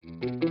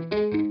Welcome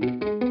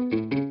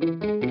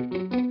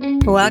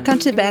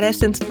to Badass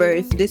Since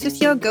Birth. This is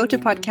your go-to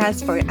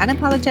podcast for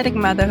unapologetic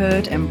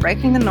motherhood and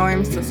breaking the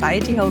norms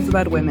society holds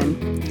about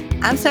women.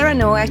 I'm Sarah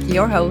Nowak,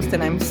 your host,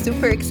 and I'm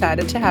super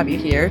excited to have you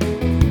here.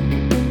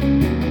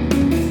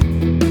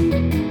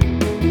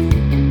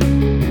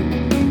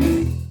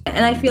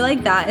 And I feel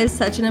like that is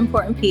such an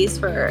important piece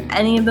for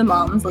any of the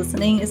moms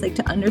listening, is like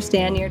to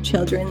understand your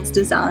children's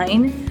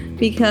design,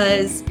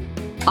 because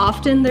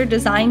often they're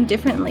designed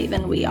differently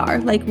than we are.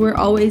 Like we're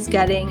always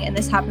getting, and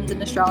this happens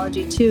in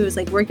astrology too, is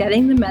like we're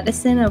getting the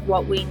medicine of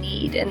what we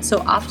need. And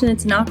so often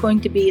it's not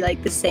going to be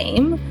like the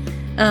same.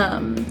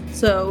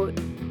 So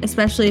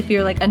especially if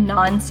you're like a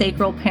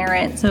non-sacral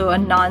parent, so a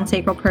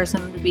non-sacral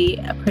person would be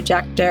a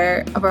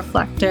projector, a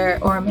reflector,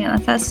 or a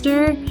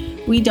manifester.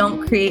 We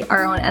don't create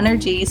our own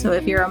energy. So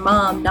if you're a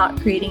mom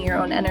not creating your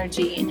own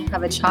energy and you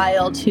have a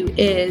child who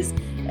is,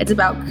 it's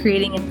about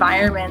creating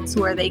environments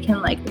where they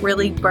can like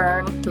really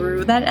burn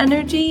through that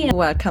energy.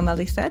 Welcome,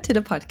 Alyssa, to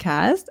the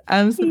podcast.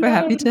 I'm super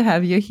happy to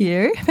have you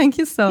here. Thank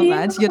you so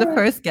much. You're the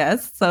first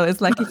guest, so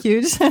it's like a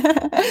huge,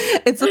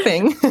 it's a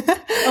thing.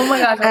 Oh my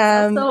gosh,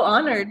 I'm so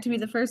honored to be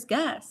the first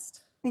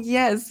guest.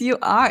 Yes, you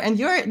are. And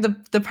you're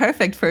the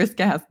perfect first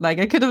guest. Like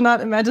I could have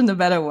not imagined a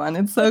better one.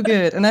 It's so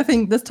good. And I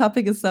think this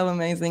topic is so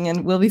amazing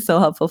and will be so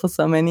helpful for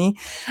so many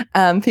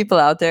people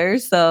out there.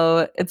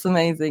 So it's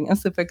amazing. I'm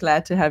super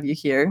glad to have you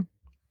here.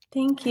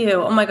 Thank you.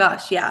 Oh my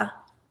gosh, yeah.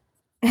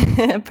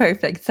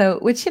 Perfect. So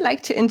would you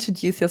like to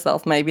introduce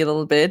yourself maybe a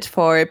little bit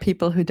for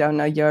people who don't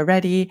know you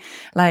already?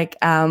 Like,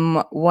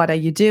 what are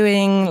you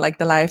doing? Like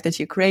the life that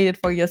you created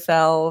for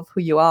yourself,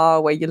 who you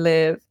are, where you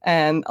live,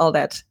 and all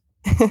that.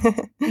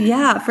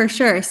 Yeah, for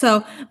sure.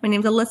 So my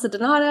name's Alyssa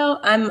Donato.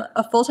 I'm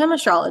a full-time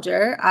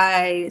astrologer.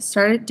 I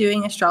started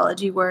doing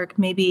astrology work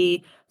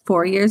maybe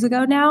 4 years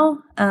ago now.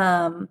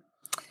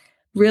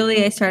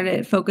 Really, I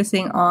started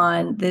focusing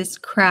on this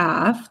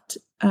craft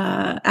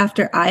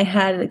after I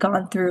had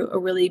gone through a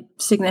really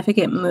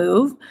significant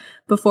move.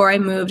 Before I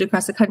moved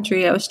across the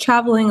country, I was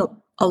traveling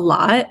a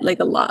lot, like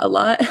a lot,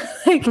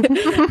 like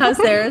how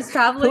Sarah's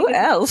traveling. Who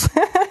else?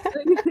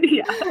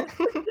 Yeah.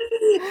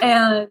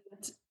 And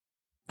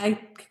I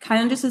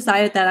kind of just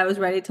decided that I was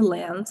ready to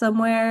land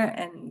somewhere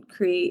and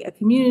create a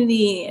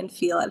community and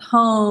feel at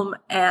home.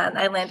 And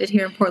I landed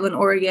here in Portland,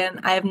 Oregon.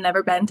 I have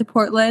never been to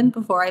Portland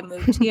before I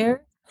moved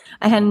here.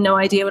 I had no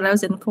idea what I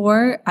was in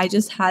for. I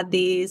just had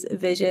these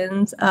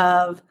visions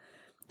of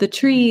the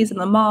trees and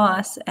the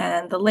moss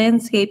and the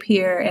landscape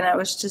here. And I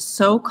was just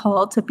so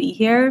called to be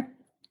here.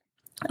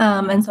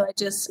 And so I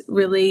just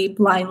really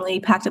blindly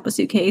packed up a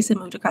suitcase and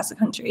moved across the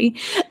country.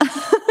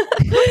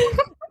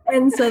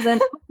 And so then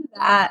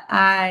that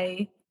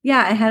I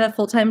had a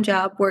full-time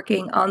job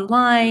working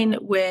online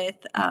with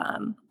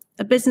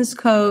a business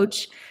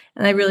coach,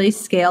 and I really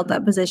scaled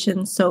that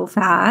position so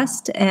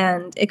fast.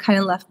 And it kind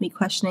of left me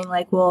questioning,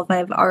 like, well, if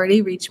I've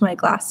already reached my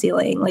glass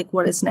ceiling, like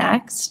what is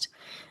next?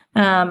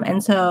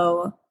 And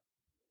so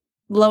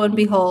lo and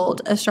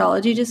behold,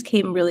 astrology just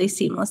came really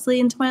seamlessly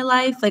into my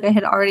life. Like I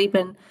had already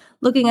been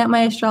looking at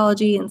my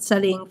astrology and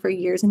studying for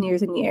years and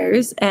years and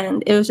years.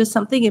 And it was just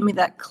something in me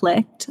that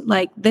clicked.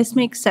 Like, this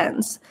makes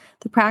sense.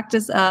 The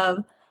practice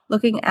of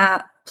looking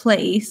at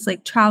place,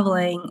 like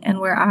traveling and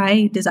where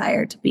I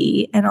desire to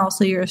be, and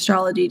also your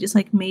astrology just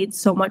like made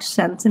so much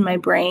sense in my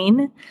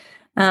brain.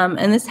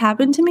 And this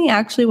happened to me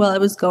actually while I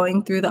was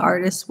going through the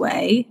artist's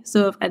way.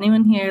 So if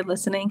anyone here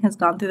listening has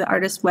gone through the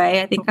artist's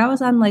way, I think I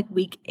was on like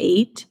week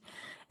 8.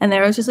 And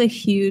there was just a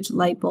huge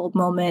light bulb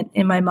moment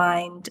in my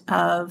mind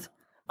of,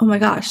 oh my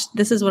gosh,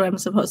 this is what I'm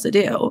supposed to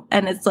do.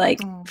 And it's like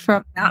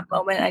from that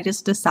moment, I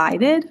just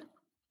decided.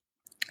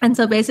 And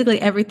so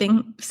basically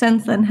everything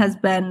since then has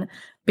been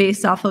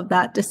based off of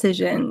that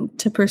decision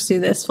to pursue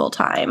this full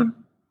time.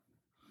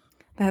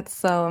 That's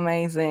so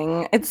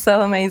amazing. It's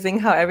so amazing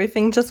how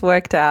everything just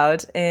worked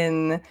out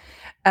in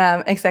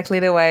exactly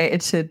the way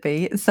it should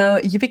be. So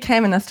you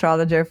became an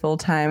astrologer full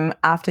time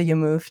after you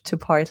moved to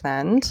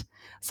Portland.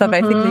 So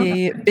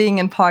basically being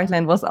in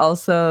Portland was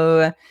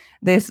also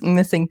this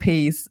missing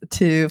piece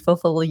to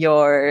fulfill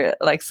your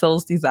like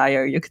soul's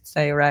desire, you could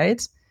say,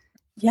 right?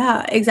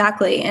 Yeah,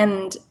 exactly.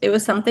 And it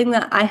was something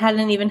that I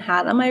hadn't even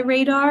had on my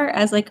radar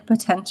as like a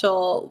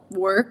potential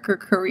work or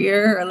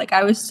career, or like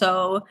I was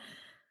so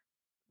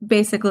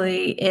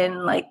basically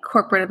in like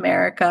corporate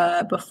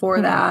America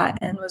before that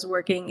and was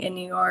working in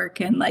New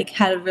York and like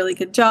had a really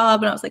good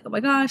job. And I was like, oh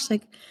my gosh,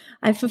 like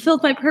I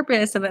fulfilled my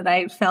purpose. And then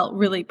I felt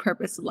really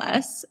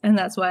purposeless. And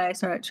that's why I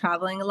started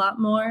traveling a lot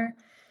more.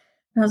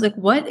 And I was like,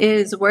 where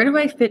do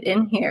I fit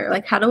in here?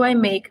 Like, how do I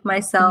make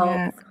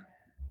myself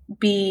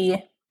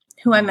be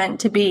who I'm meant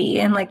to be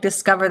and like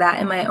discover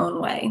that in my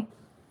own way?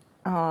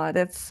 Oh,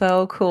 that's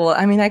so cool.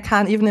 I mean, I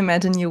can't even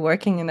imagine you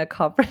working in a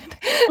corporate,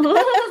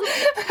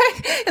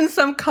 in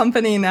some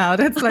company now.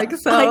 That's like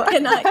so. I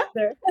cannot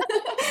either.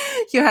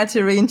 You had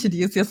to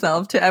reintroduce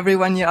yourself to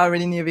everyone you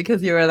already knew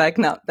because you were like,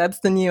 no,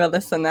 that's the new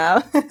Alyssa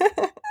now.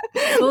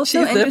 Well,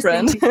 she's so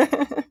different.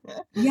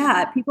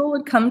 Yeah, people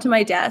would come to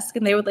my desk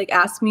and they would like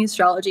ask me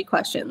astrology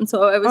questions.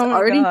 So I was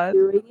already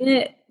doing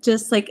it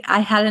just like I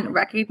hadn't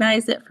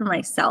recognized it for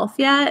myself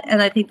yet.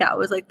 And I think that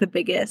was like the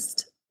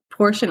biggest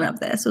portion of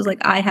this was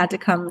like I had to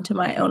come to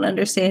my own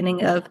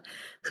understanding of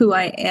who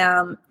I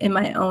am in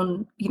my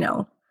own,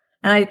 and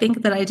I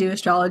think that I do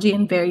astrology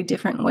in very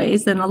different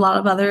ways than a lot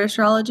of other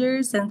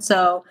astrologers. And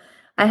so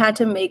I had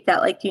to make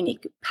that like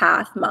unique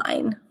path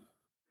mine.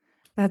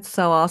 That's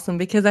so awesome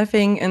because I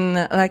think in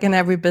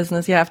every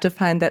business you have to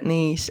find that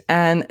niche,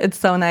 and it's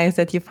so nice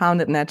that you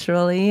found it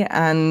naturally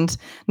and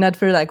not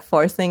for like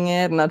forcing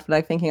it, not for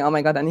like thinking, oh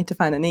my God, I need to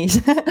find a niche,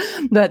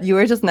 but you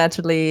were just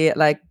naturally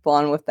like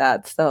born with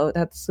that. So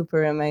that's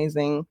super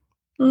amazing.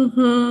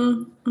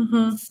 Mm-hmm.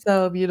 Mm-hmm.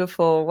 So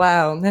beautiful.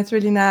 Wow, that's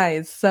really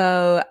nice.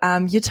 So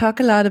you talk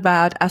a lot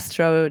about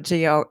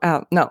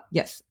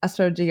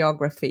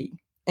astrogeography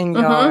in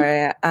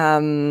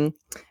Mm-hmm.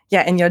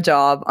 your in your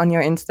job on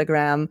your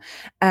Instagram.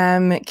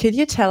 Could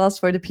you tell us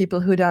for the people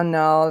who don't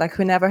know, like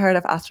who never heard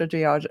of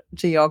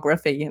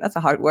astrogeography, that's a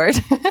hard word,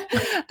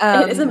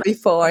 It is a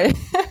before,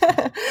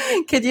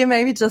 could you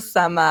maybe just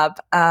sum up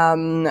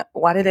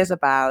what it is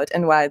about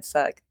and why it's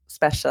like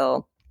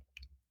special?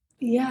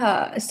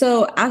 Yeah.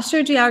 So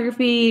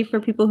astrogeography, for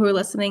people who are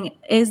listening,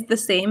 is the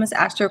same as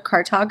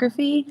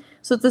astrocartography.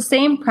 So it's the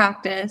same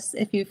practice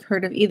if you've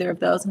heard of either of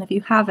those. And if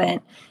you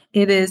haven't,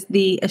 it is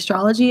the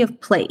astrology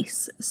of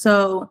place.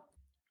 So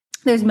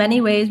there's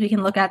many ways we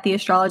can look at the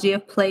astrology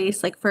of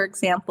place. Like, for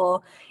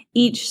example,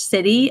 each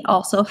city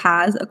also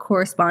has a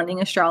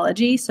corresponding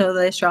astrology. So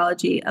the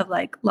astrology of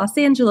like Los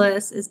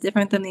Angeles is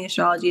different than the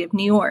astrology of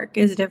New York,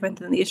 is different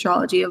than the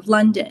astrology of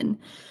London.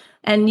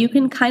 And you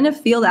can kind of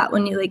feel that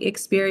when you like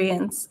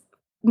experience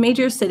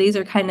major cities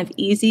are kind of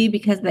easy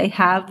because they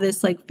have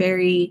this like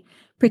very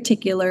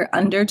particular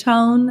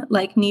undertone.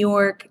 Like New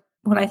York,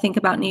 when I think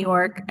about New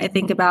York, I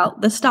think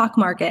about the stock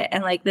market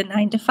and like the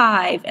 9 to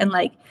 5 and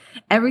like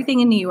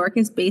everything in New York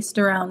is based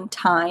around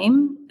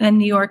time, and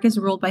New York is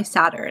ruled by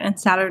Saturn and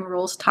Saturn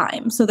rules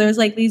time. So there's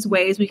like these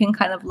ways we can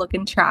kind of look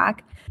and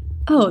track.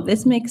 Oh,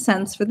 this makes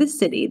sense for this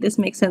city. This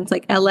makes sense.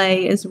 Like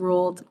LA is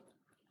ruled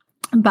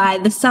by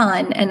the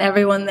sun, and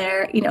everyone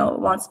there,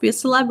 wants to be a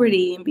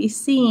celebrity and be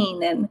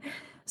seen. And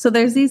so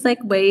there's these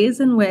like ways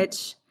in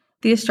which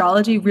the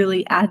astrology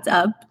really adds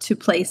up to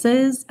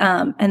places.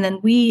 And then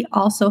we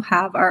also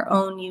have our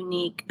own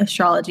unique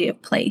astrology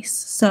of place.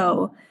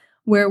 So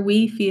where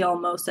we feel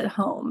most at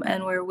home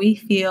and where we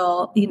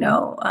feel,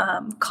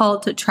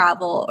 called to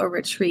travel or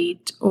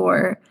retreat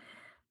or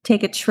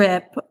take a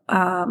trip,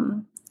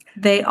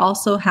 they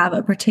also have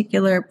a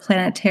particular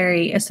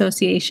planetary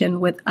association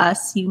with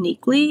us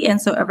uniquely.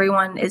 And so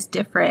everyone is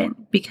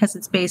different because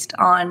it's based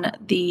on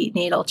the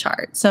natal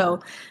chart. So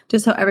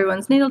just how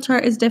everyone's natal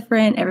chart is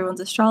different, everyone's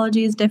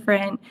astrology is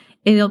different.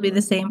 It'll be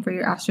the same for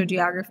your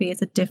astrogeography.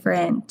 It's a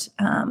different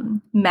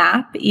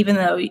map, even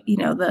though,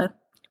 the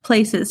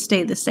places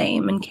stay the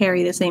same and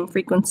carry the same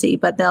frequency,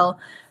 but they'll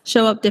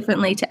show up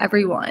differently to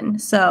everyone.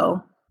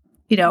 So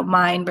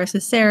mine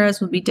versus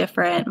Sarah's would be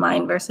different.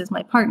 Mine versus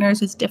my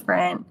partner's is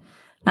different.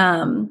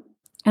 And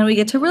we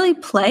get to really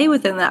play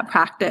within that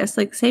practice.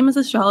 Like same as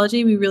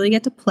astrology, we really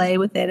get to play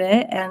within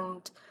it.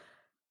 And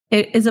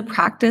it is a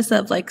practice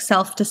of like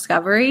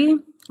self-discovery.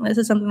 This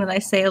is something that I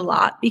say a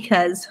lot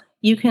because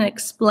you can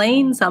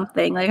explain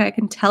something, like I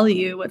can tell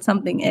you what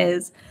something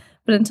is,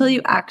 but until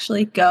you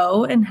actually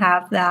go and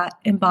have that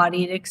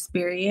embodied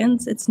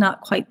experience, it's not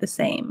quite the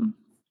same.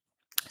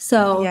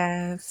 So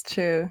Yeah, it's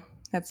true.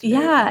 That's true.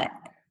 yeah.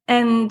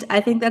 And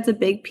I think that's a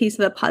big piece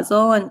of the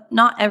puzzle. And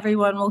not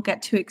everyone will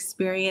get to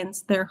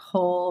experience their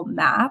whole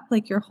map,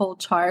 like your whole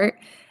chart.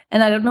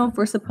 And I don't know if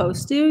we're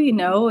supposed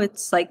to,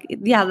 it's like,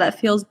 yeah, that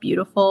feels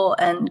beautiful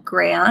and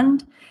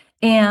grand.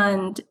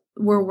 And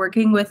we're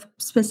working with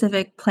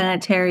specific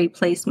planetary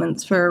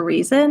placements for a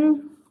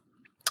reason.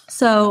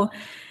 So,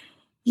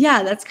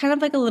 yeah, that's kind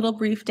of like a little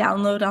brief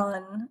download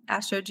on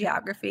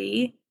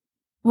astrogeography.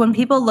 When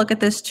people look at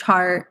this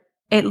chart,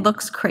 it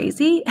looks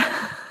crazy.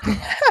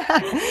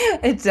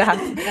 It does.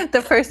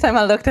 The first time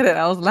I looked at it,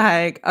 I was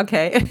like,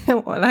 okay,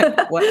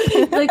 like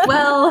what? Like,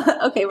 well,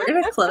 okay, we're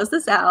going to close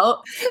this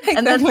out.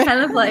 And that's Exactly.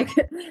 kind of like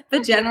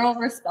the general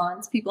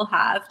response people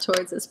have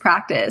towards this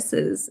practice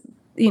is,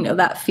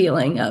 that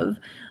feeling of,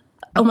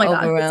 oh my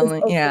God, this is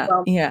Overwhelming. Yeah,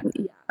 overwhelming. yeah.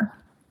 Yeah.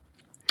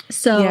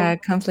 So, Yeah,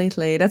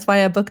 completely. That's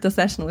why I booked the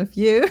session with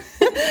you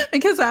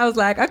because I was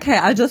like, okay,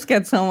 I'll just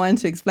get someone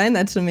to explain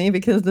that to me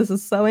because this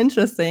is so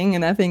interesting.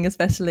 And I think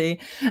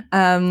especially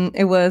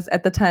it was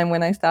at the time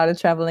when I started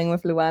traveling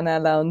with Luana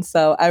alone.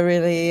 So I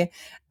really,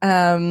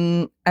 I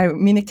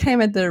mean, it came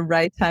at the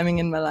right timing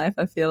in my life,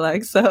 I feel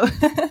like. So I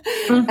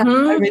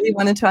mhm. really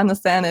wanted to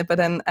understand it. But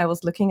then I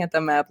was looking at the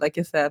map, like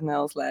you said, and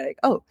I was like,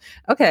 oh,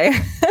 okay.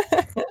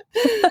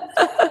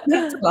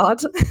 That's a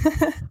lot.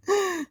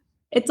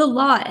 It's a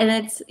lot. And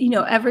it's,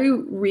 every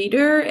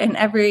reader and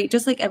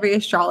just like every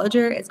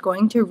astrologer is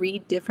going to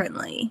read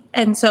differently.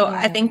 And so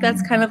I Yeah. think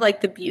that's kind of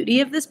like the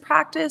beauty of this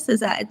practice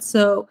is that it's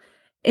so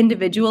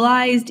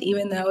individualized,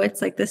 even though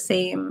it's like the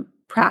same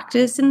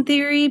practice in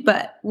theory,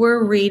 but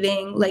we're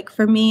reading, like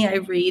for me, I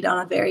read on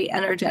a very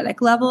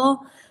energetic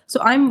level. So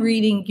I'm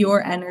reading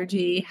your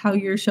energy, how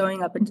you're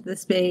showing up into the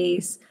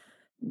space,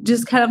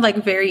 just kind of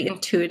like very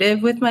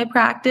intuitive with my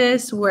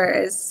practice,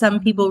 whereas some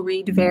people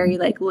read very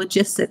like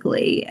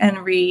logistically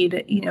and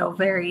read,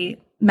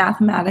 very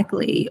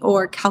mathematically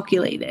or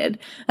calculated.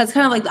 That's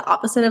kind of like the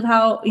opposite of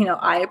how,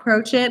 I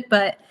approach it,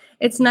 but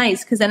it's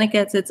nice because then it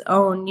gets its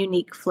own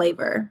unique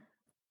flavor.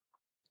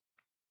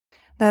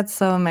 That's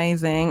so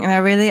amazing. And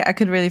I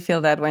could really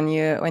feel that when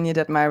you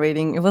did my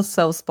reading. It was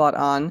so spot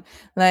on.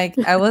 Like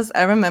I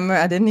remember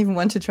I didn't even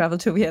want to travel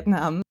to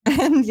Vietnam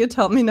and you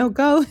told me no,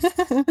 go.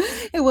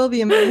 It will be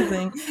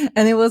amazing.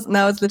 And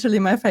now it's literally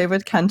my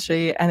favorite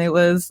country and it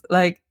was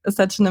like I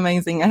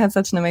had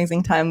such an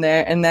amazing time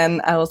there. And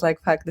then I was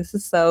like, fuck, this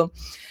is so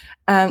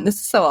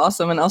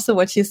awesome. And also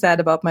what you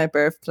said about my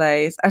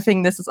birthplace. I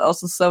think this is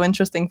also so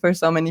interesting for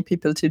so many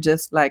people to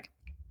just like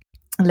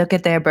look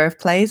at their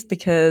birthplace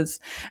because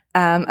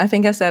I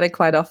think I said it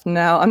quite often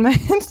now on my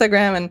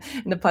Instagram and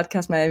in the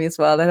podcast maybe as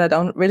well that I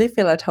don't really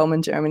feel at home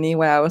in Germany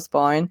where I was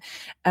born,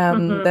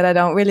 Mm-hmm. that I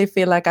don't really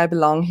feel like I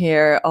belong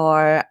here,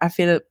 or I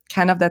feel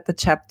kind of that the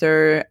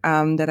chapter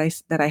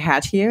that I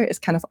had here is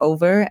kind of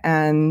over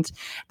and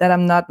that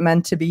I'm not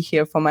meant to be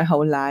here for my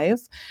whole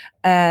life.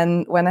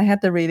 And when I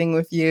had the reading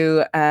with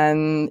you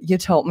and you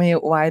told me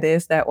why it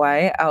is that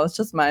way, I was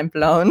just mind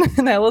blown.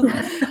 And I was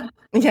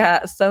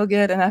yeah, so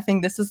good. And I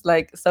think this is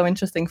like so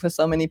interesting for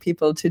so many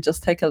people to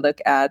just take a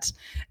look at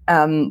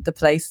the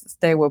place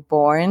they were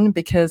born,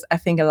 because I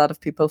think a lot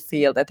of people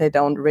feel that they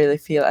don't really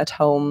feel at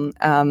home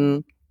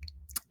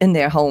in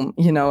their home.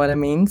 You know what I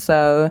mean?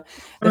 So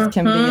this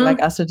can be like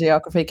Mm-hmm.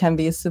 astrogeography can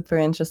be a super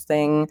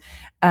interesting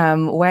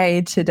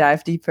way to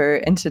dive deeper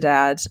into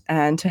that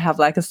and to have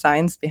like a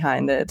science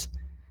behind it.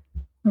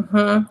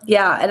 Mm-hmm.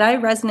 Yeah, and I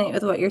resonate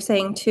with what you're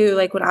saying too.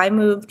 Like when I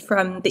moved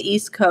from the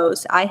East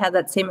Coast, I had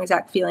that same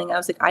exact feeling. I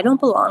was like, I don't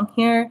belong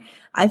here.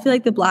 I feel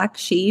like the black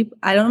sheep.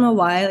 I don't know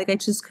why. Like I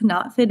just could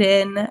not fit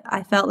in.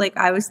 I felt like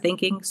I was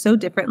thinking so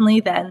differently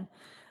than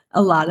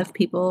a lot of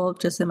people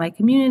just in my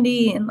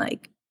community. And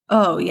like,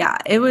 oh yeah,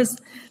 it was.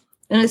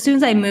 And as soon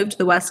as I moved to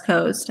the West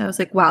Coast, I was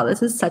like, wow,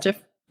 this is such a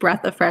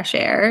breath of fresh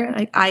air.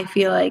 Like I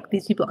feel like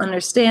these people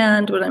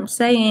understand what I'm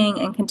saying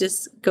and can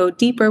just go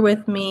deeper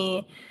with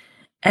me.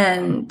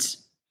 And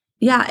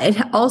yeah, it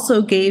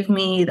also gave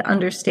me the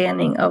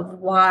understanding of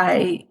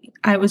why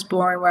I was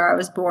born where I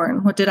was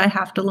born. What did I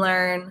have to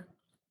learn?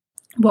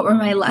 What were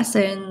my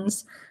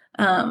lessons?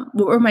 What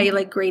were my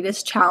like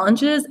greatest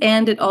challenges?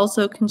 And it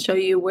also can show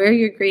you where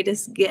your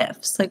greatest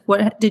gifts, like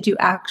what did you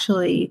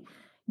actually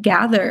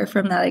gather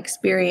from that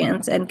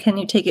experience? And can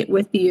you take it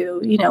with you,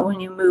 when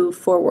you move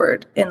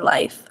forward in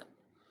life?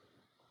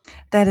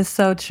 That is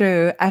so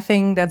true. I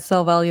think that's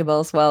so valuable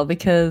as well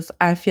because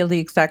I feel the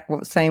exact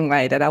same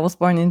way that I was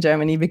born in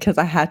Germany because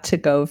I had to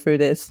go through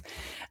this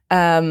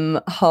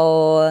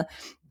whole,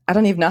 I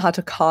don't even know how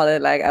to call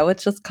it. Like I would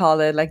just call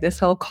it like this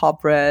whole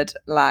corporate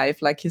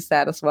life, like you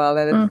said as well,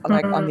 that it's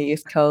like on Mm-hmm. the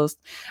East Coast.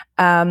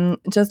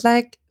 Just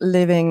like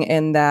living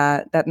in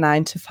that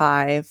 9 to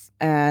 5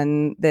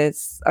 and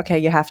this, okay,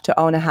 you have to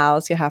own a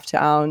house, you have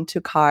to own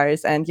 2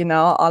 cars and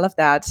all of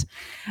that.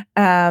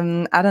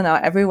 I don't know,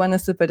 everyone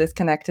is super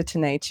disconnected to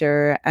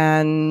nature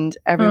and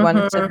everyone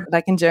is just Mm-hmm.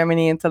 like in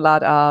Germany, it's a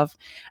lot of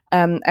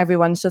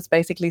everyone's just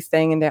basically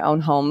staying in their own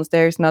homes.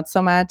 There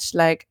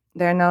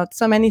are not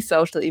so many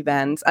social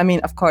events. I mean,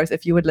 of course,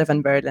 if you would live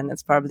in Berlin,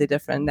 it's probably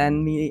different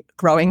than me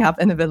growing up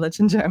in a village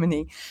in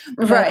Germany.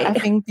 But I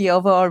Right. think the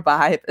overall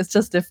vibe is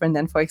just different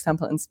than, for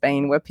example, in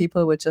Spain, where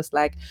people would just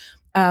like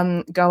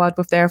go out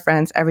with their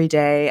friends every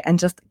day and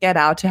just get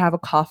out to have a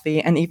coffee.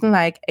 And even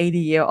like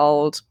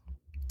 80-year-old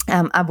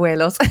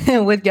abuelos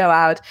would go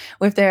out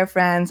with their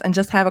friends and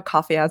just have a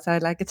coffee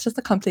outside. Like it's just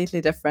a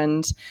completely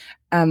different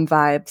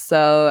vibe.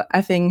 So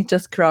I think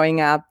just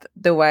growing up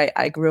the way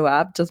I grew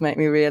up just made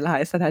me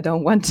realize that I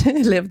don't want to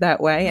live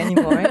that way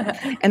anymore.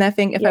 And I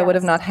think if I would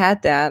have Yes. not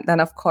had that, then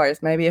of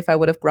course, maybe if I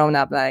would have grown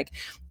up like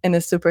in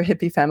a super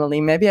hippie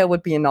family, maybe I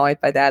would be annoyed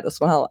by that as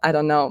well. I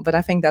don't know. But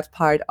I think that's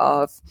part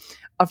of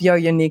your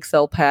unique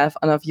soul path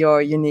and of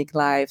your unique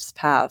life's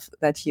path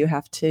that you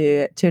have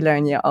to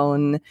learn your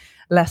own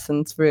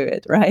lessons through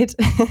it, right?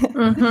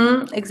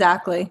 Mm-hmm.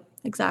 Exactly.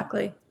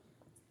 Exactly.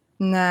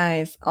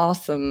 Nice,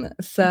 awesome.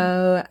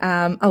 So,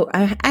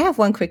 I have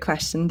one quick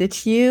question.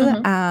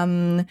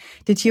 Mm-hmm.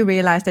 Did you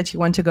realize that you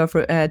want to go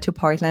to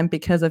Portland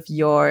because of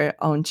your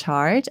own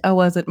chart, or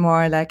was it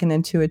more like an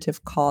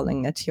intuitive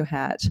calling that you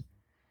had?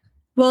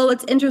 Well,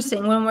 it's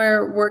interesting. When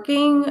we're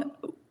working,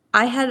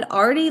 I had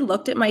already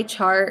looked at my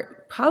chart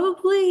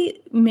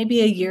probably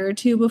maybe a year or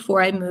two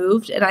before I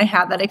moved. And I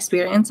had that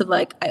experience of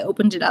like, I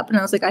opened it up and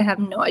I was like, I have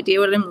no idea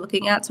what I'm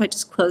looking at. So I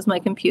just closed my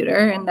computer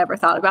and never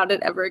thought about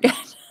it ever again.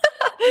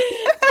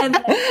 And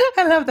then,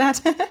 I love that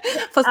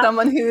for uh,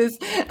 someone who's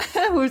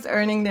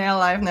earning their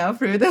life now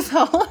through this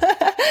whole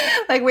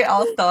like we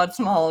all start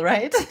small,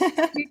 right?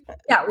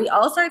 yeah, we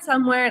all start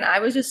somewhere and I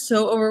was just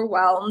so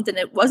overwhelmed and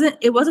it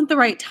wasn't the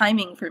right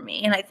timing for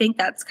me. And I think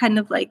that's kind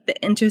of like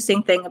the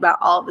interesting thing about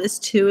all of this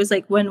too is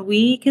like when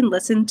we can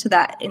listen to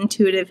that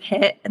intuitive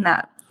hit and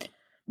that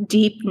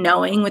deep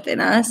knowing within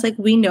us. Like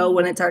we know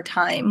when it's our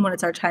time,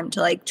 to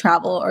like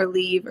travel or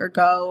leave or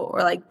go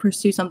or like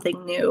pursue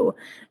something new.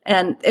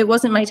 And it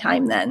wasn't my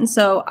time then.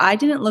 So I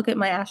didn't look at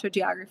my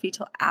astrogeography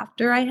till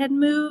after I had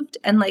moved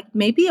and like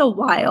maybe a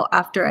while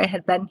after I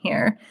had been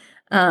here.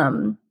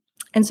 And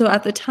so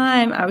at the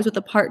time I was with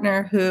a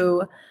partner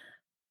who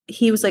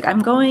he was like, I'm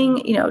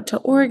going, to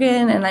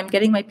Oregon and I'm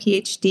getting my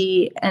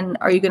PhD. And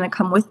are you going to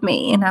come with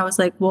me? And I was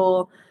like,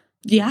 well,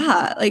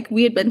 yeah, like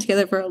we had been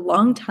together for a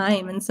long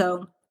time. And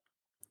so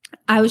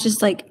I was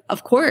just like,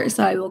 of course,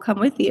 I will come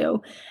with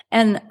you.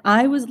 And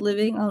I was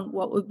living on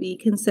what would be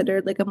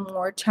considered like a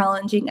more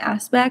challenging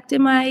aspect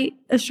in my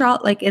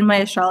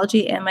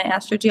astrology and my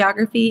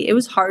astrogeography. It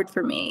was hard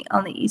for me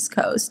on the East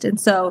Coast. And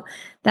so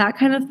that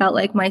kind of felt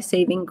like my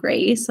saving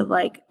grace of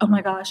like, oh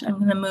my gosh, I'm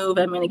going to move,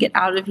 I'm going to get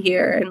out of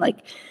here. And like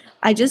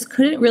I just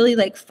couldn't really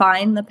like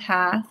find the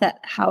path that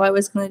how I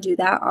was going to do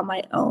that on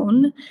my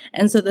own.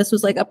 And so this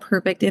was like a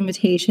perfect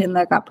invitation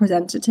that got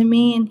presented to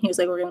me. And he was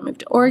like, we're going to move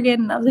to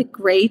Oregon. And I was like,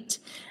 great.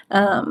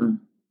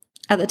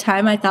 At the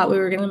time, I thought we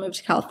were going to move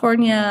to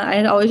California. I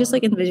had always just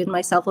like envisioned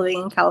myself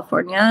living in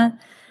California.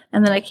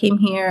 And then I came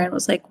here and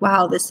was like,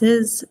 wow, this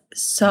is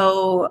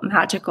so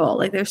magical.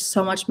 Like there's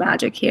so much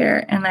magic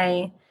here. And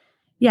I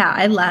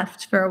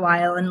left for a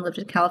while and lived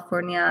in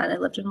California and I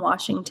lived in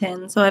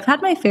Washington. So I've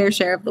had my fair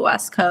share of the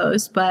West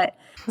Coast, but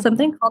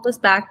something called us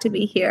back to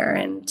be here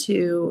and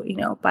to,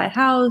 buy a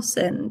house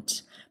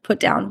and put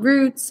down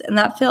roots. And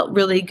that felt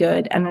really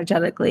good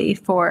energetically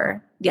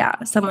for,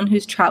 someone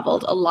who's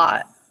traveled a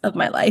lot of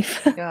my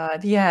life.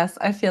 God, yes,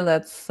 I feel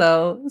that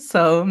so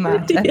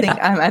much. I think Yeah.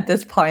 I'm at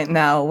this point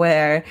now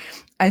where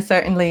I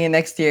certainly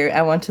next year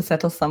I want to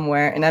settle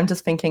somewhere, and I'm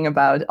just thinking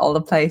about all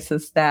the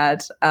places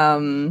that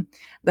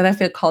I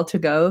feel called to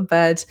go.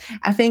 But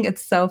I think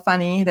it's so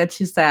funny that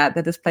you said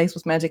that this place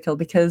was magical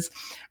because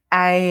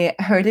I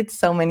heard it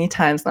so many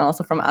times, and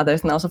also from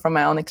others, and also from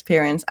my own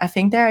experience. I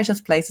think there are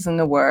just places in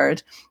the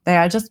world that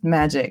are just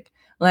magic.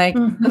 Like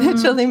Mm-hmm.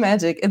 literally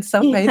magic. It's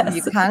so crazy.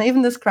 You Yes. can't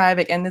even describe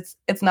it. And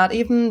it's not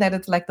even that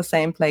it's like the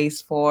same place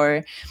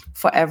for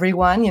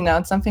everyone,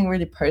 it's something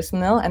really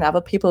personal and other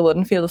people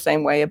wouldn't feel the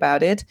same way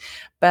about it.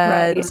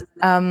 Right.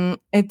 But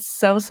it's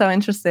so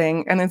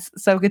interesting. And it's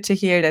so good to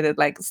hear that it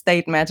like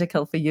stayed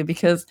magical for you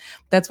because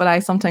that's what I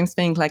sometimes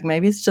think. Like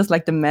maybe it's just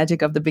like the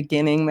magic of the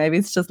beginning. Maybe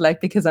it's just like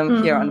because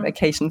I'm here on Mhm.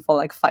 vacation for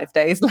like 5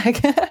 days.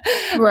 Like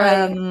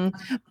Right. um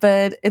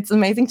but it's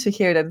amazing to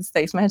hear that it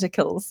stays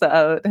magical.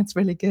 So that's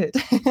really good.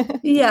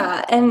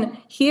 Yeah. And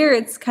here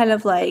it's kind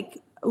of like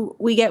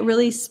we get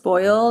really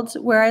spoiled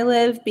where I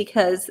live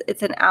because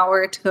it's an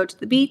hour to go to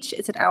the beach,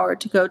 it's an hour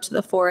to go to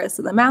the forest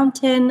and the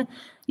mountain.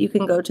 You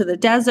can go to the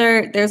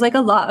desert. There's like a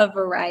lot of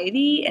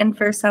variety. And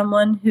for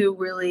someone who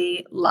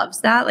really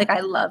loves that, like I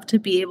love to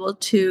be able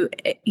to,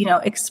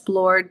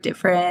 explore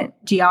different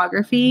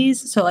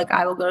geographies. So, like,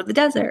 I will go to the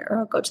desert or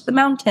I'll go to the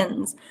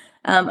mountains.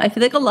 I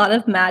feel like a lot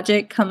of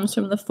magic comes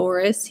from the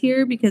forests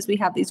here because we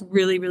have these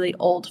really, really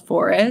old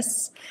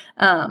forests.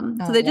 Oh,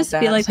 So I they love just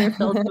feel like that. they're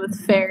filled with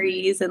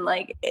fairies and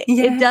like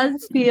it does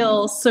Yes.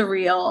 feel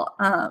surreal.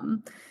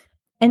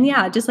 And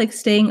yeah, just like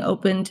staying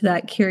open to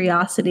that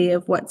curiosity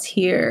of what's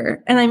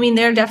here. And I mean,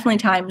 there are definitely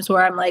times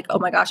where I'm like, oh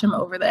my gosh, I'm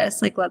over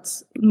this. Like,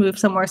 let's move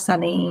somewhere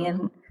sunny. Mhm.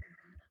 And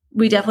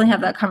we definitely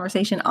have that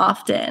conversation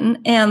often.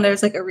 And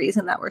there's like a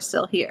reason that we're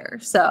still here.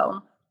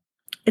 So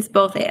it's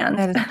both and.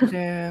 That is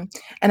true.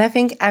 And I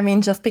think, I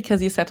mean, just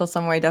because you settle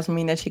somewhere doesn't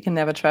mean that you can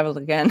never travel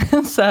again.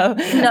 So,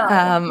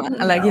 No,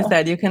 like you no.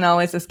 said, you can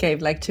always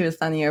escape like to a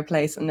sunnier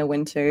place in the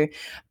winter.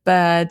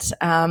 But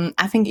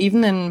I think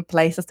even in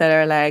places that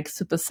are like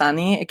super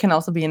sunny, it can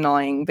also be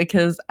annoying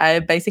because I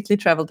basically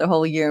traveled the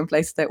whole year in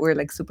places that were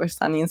like super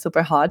sunny and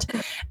super hot.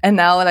 And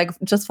now, like,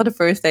 just for the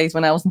first days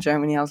when I was in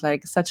Germany, I was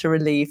like such a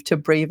relief to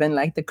breathe in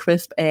like the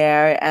crisp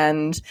air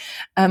and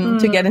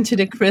to get Mm, into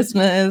the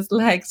Christmas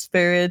like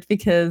spirit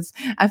because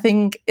I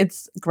think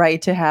it's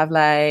great to have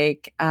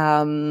like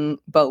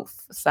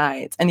both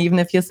sides. And even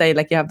if you say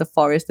like you have the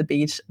forest, the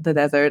beach, the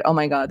desert, oh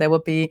my God, that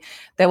would be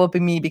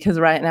me because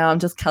right now I'm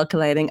just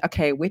calculating,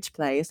 okay, which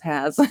place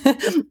has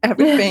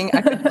everything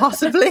I could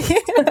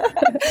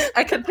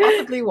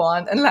possibly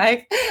want and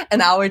like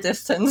an hour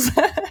distance.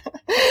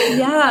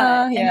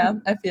 yeah. Yeah,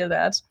 And I feel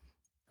that.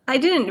 I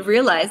didn't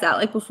realize that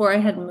like before I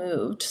had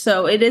moved.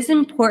 So it is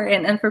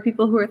important. And for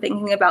people who are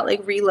thinking about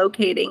like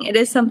relocating, it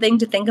is something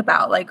to think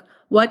about. Like,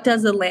 what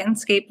does the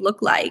landscape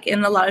look like?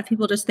 And a lot of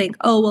people just think,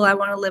 oh, well, I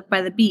want to live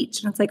by the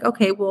beach. And it's like,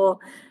 okay, well,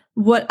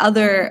 what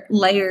other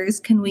layers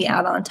can we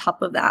add on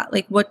top of that?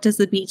 Like, what does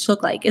the beach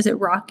look like? Is it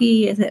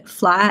rocky? Is it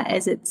flat?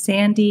 Is it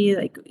sandy?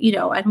 Like,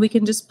 and we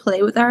can just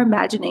play with our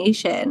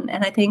imagination.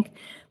 And I think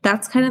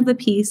that's kind of the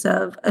piece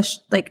of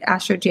like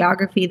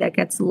astrogeography that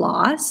gets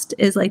lost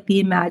is like the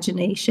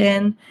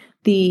imagination,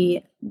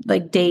 the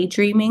like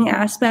daydreaming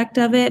aspect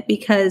of it,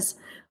 because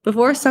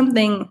before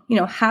something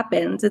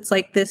happens, it's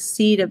like this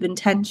seed of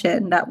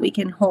intention that we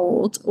can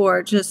hold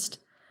or just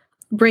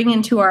bring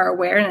into our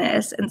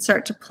awareness and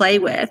start to play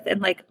with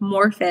and like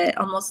morph it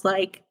almost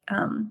like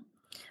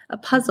a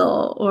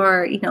puzzle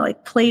or,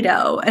 like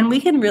Play-Doh. And we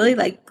can really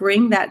like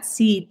bring that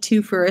seed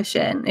to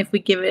fruition if we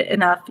give it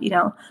enough,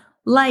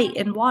 light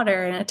and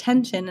water and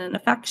attention and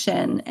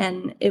affection,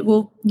 and it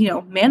will,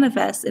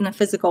 manifest in a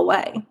physical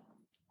way.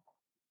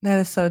 That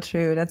is so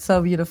true. That's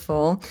so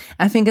beautiful.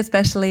 I think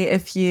especially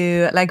if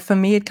you like for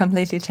me, it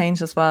completely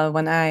changed as well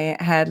when I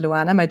had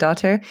Luana, my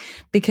daughter,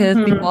 because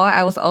Mm-hmm. before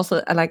I was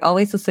also like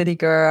always a city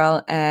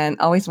girl and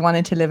always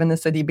wanted to live in the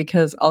city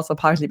because also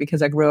partly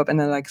because I grew up in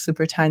a like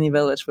super tiny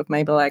village with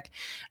maybe like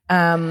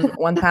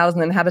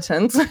 1,000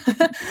 inhabitants.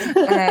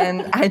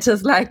 And I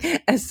just like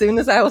as soon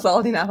as I was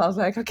old enough, I was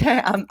like,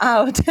 okay, I'm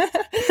out.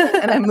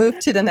 And I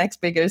moved to the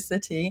next bigger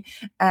city.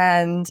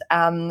 And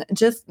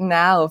just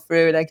now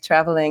through like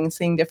traveling,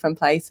 seeing different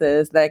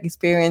places, like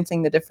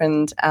experiencing the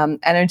different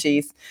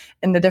energies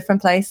in the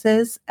different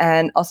places,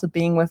 and also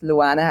being with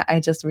Luana, I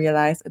just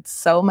realized it's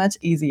so much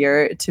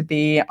easier to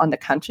be on the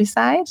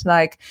countryside,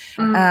 like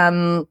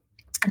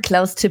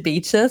close to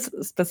beaches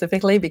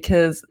specifically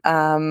because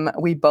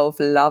we both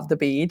love the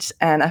beach.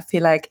 And I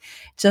feel like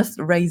just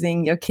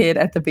raising your kid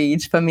at the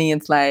beach, for me,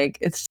 it's like,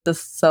 it's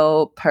just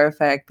so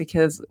perfect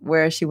because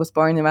where she was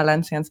born in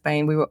Valencia in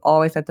Spain, we were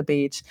always at the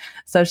beach.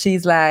 So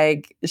she's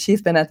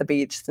been at the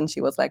beach since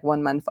she was like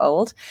 1 month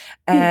old.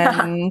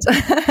 Yeah. And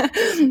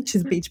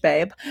she's a beach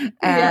babe.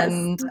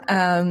 Yes.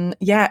 And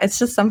yeah, it's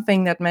just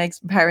something that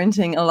makes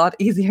parenting a lot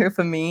easier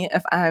for me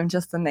if I'm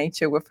just in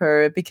nature with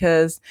her,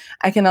 because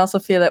I can also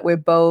feel that we're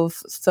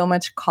both so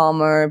much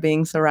calmer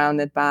being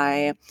surrounded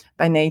by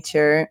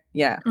nature.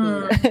 Yeah, who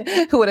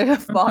Mm. who would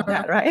have thought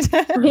that, right?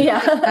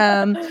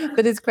 Yeah.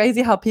 But it's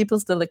crazy how people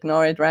still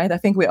ignore it, right? I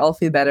think we all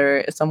feel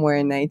better somewhere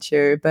in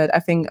nature, but I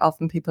think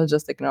often people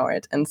just ignore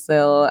it and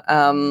still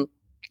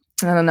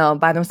I don't know,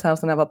 buy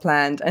themselves another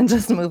plant and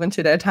just move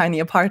into their tiny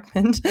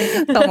apartment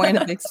somewhere in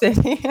a big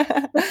city.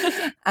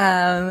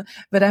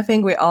 But I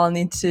think we all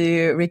need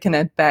to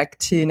reconnect back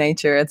to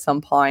nature at some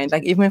point.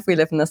 Like even if we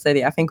live in the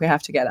city, I think we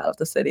have to get out of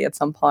the city at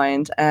some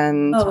point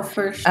and Oh,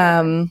 for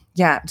sure.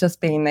 yeah, just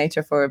be in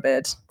nature for a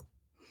bit.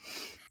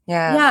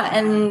 Yeah. Yeah,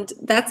 and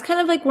that's kind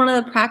of like one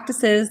of the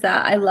practices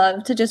that I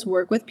love to just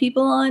work with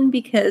people on,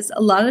 because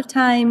a lot of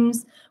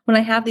times when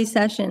I have these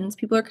sessions,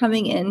 people are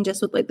coming in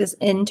just with like this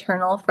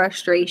internal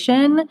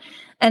frustration.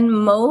 And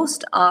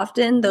most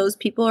often, those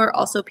people are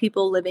also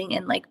people living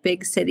in like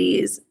big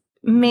cities.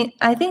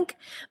 I think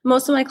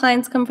most of my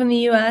clients come from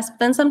the US, but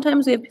then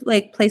sometimes we have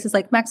like places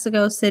like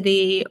Mexico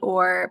City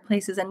or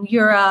places in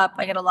Europe.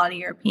 I get a lot of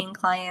European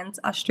clients,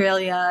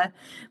 Australia,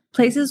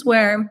 places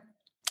where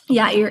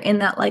yeah, you're in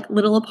that like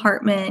little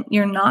apartment,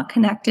 you're not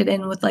connected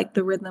in with like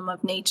the rhythm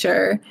of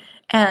nature.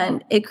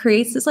 And it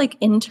creates this like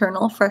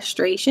internal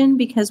frustration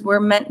because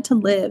we're meant to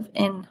live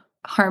in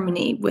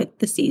harmony with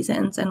the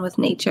seasons and with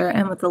nature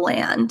and with the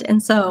land.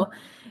 And so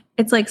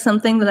it's like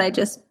something that I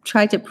just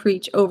try to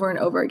preach over and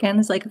over again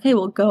is like, okay,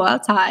 well, go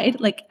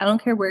outside. Like, I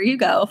don't care where you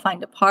go,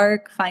 find a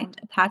park, find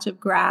a patch of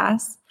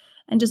grass,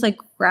 and just like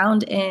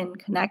ground in,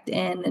 connect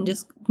in, and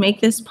just make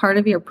this part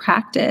of your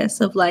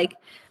practice of like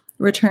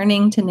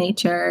returning to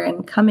nature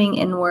and coming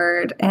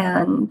inward.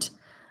 And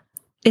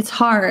it's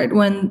hard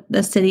when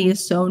the city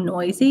is so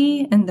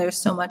noisy and there's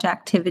so much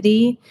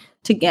activity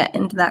to get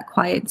into that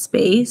quiet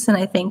space. And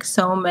I think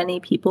so many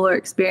people are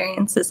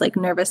experiencing this like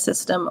nervous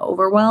system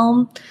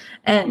overwhelm.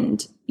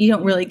 And you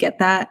don't really get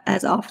that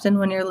as often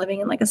when you're living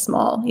in like a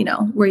small,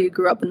 where you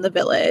grew up in the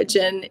village.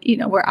 And,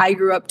 where I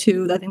grew up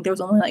too, I think there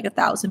was only like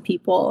 1,000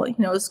 people, it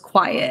was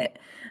quiet.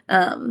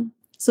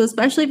 So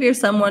especially if you're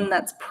someone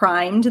that's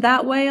primed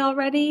that way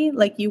already,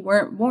 like you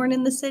weren't born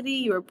in the city,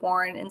 you were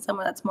born in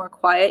somewhere that's more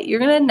quiet, you're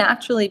going to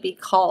naturally be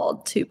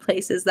called to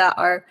places that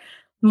are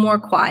more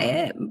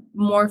quiet,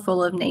 more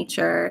full of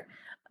nature,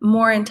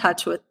 more in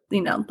touch with,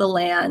 the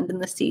land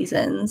and the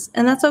seasons.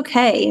 And that's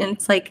okay. And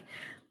it's like,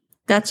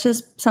 that's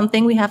just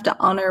something we have to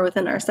honor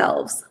within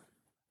ourselves.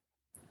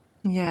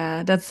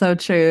 Yeah, that's so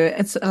true.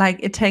 It's like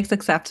it takes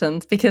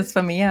acceptance because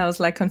for me, I was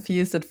like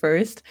confused at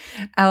first.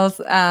 I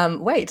was,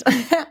 wait,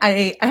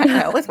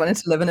 I always wanted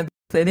to live in a big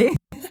city.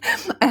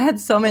 I had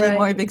so many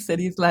more Right. big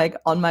cities like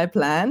on my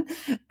plan,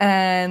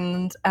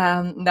 and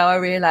now I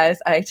realize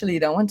I actually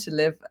don't want to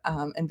live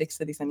in big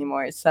cities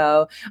anymore.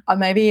 So, or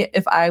maybe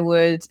if I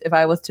was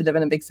to live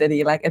in a big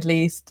city, like at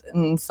least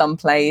in some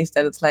place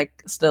that it's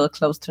like still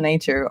close to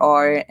nature,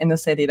 or in a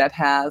city that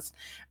has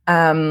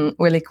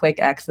really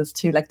quick access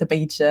to like the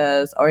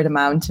beaches or the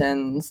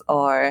mountains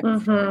or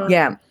Mm-hmm.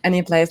 yeah,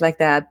 any place like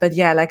that. But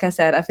yeah, like I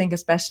said, I think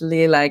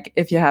especially like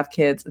if you have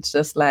kids, it's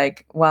just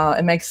like, wow,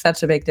 it makes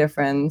such a big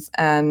difference.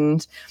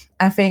 And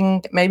I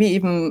think maybe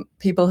even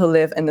people who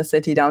live in the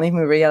city don't even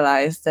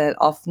realize that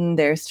often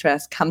their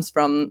stress comes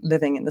from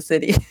living in the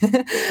city.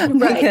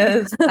 Right.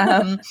 Because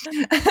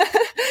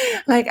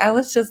like I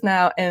was just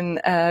now in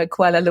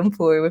Kuala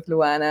Lumpur with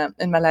Luana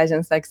in Malaysia.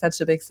 It's like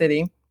such a big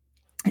city.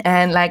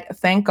 And like,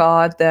 thank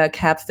God the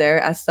cabs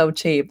there are so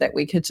cheap that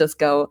we could just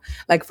go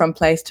like from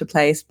place to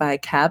place by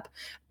cab.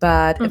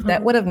 But if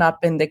that would Mm-hmm. have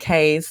not been the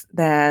case,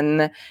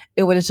 then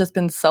it would have just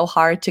been so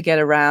hard to get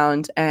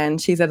around.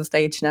 And she's at a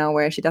stage now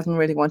where she doesn't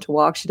really want to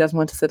walk. She doesn't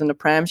want to sit in a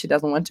pram. She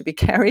doesn't want to be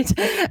carried.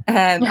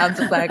 And I'm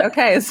just like,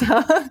 okay, so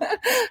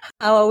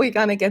how are we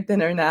going to get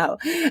dinner now?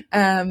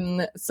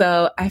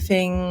 So I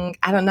think,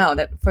 I don't know,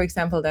 that, for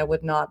example, that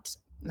would not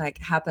like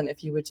happen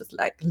if you would just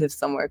like live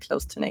somewhere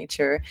close to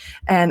nature.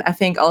 And I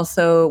think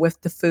also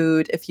with the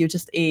food, if you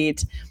just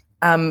eat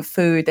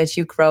food that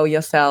you grow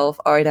yourself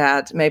or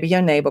that maybe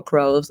your neighbor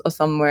grows or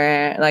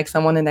somewhere like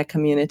someone in that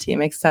community, it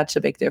makes such a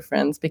big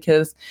difference,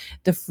 because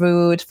the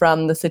food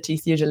from the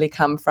cities usually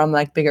come from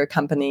like bigger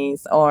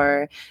companies,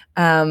 or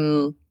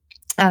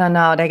I don't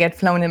know, they get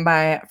flown in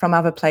by from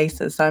other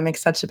places. So it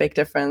makes such a big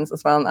difference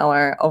as well in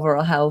our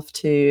overall health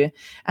to,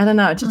 I don't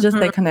know, to just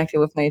stay Mm-hmm. connected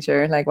with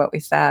nature, like what we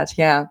said.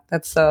 Yeah,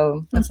 that's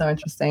so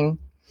interesting.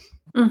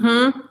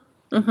 Mm-hmm.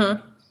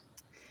 Mm-hmm.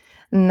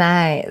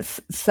 Nice.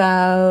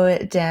 So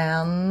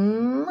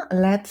then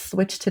let's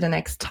switch to the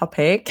next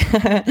topic.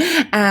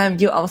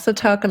 You also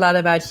talk a lot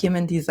about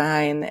human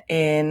design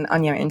in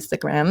on your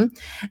Instagram.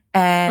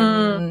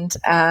 Mm.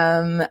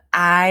 And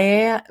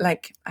I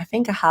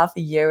think a half a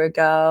year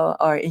ago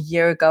or a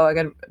year ago, I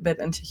got a bit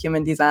into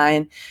human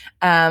design.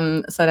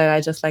 So that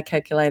I just like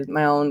calculated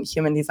my own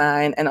human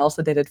design and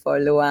also did it for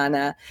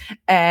Luana.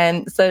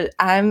 And so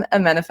I'm a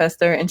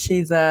manifester and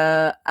she's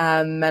a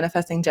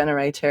manifesting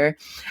generator.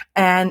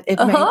 And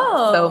it made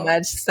so Oh.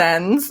 much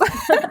sense.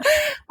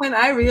 When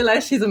I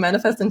realized she's a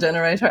manifesting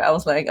generator, I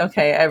was like,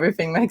 okay,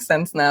 everything makes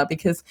sense now,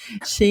 because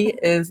she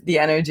is the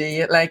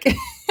energy. Like,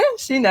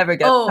 she never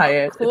gets Oh, of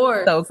tired. It's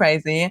course. so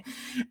crazy.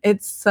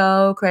 It's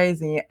so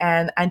crazy.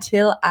 And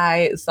until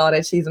I saw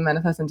that she's a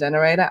manifesting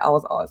generator, I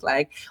was always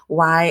like,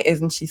 why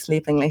isn't she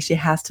sleeping? Like, she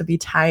has to be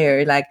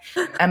tired. Like,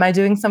 am I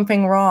doing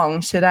something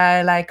wrong? Should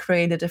I like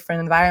create a different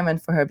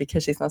environment for her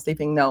because she's not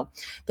sleeping? No.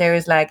 There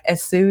is like,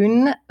 as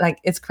soon, like,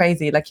 it's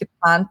crazy. Like, you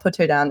can't put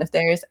her down. If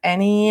there is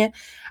any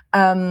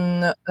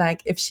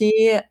like, if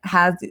she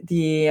has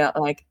the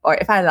like, or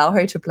if I allow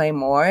her to play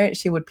more,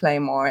 she would play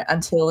more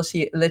until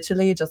she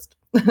literally just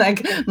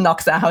like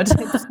knocks out.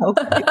 It's so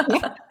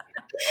crazy.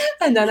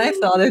 And then I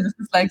saw that this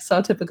is like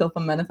so typical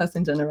for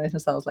manifesting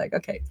generators. So I was like,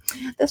 okay,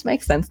 this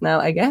makes sense now,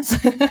 I guess.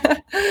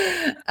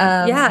 Yeah,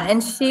 um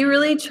and she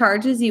really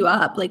charges you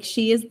up. Like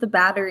she is the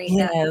battery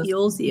that yes,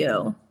 fuels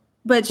you,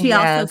 but she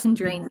also yes, can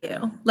drain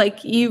you.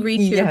 Like you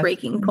reach your yes.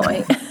 breaking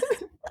point.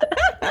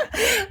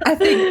 I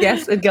think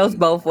yes, it goes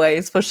both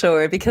ways for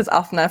sure. Because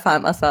often I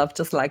find myself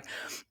just like,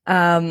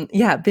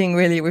 yeah, being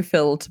really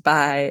refilled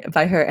by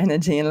her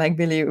energy and like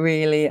really,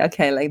 really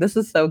okay, like this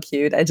is so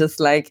cute. I just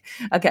like,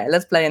 okay,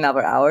 let's play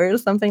another hour or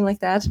something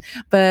like that.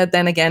 But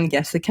then again,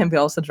 yes, it can be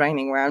also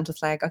draining where I'm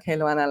just like, okay,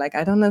 Luana, like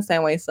I don't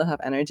understand why you still have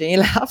energy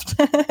left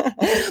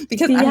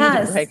because I need a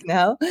Yes. break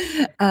now.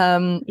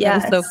 That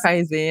is so Yes.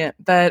 crazy.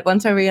 But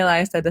once I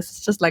realized that this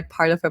is just like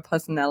part of her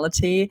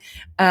personality,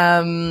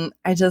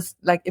 I just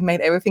like it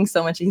made everything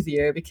so much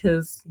easier,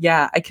 because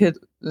yeah, I could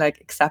like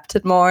accept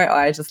it more, or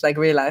I just like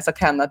realized,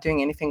 okay, I'm not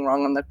doing anything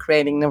wrong, I'm not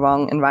creating the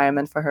wrong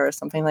environment for her or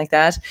something like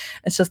that.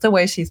 It's just the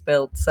way she's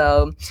built.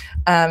 So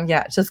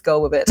yeah, just go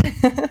with it.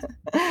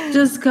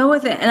 Just go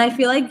with it. And I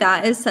feel like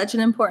that is such an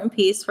important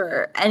piece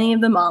for any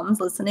of the moms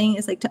listening,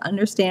 is like to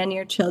understand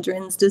your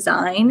children's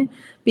design,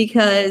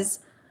 because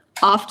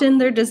often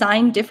they're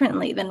designed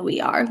differently than we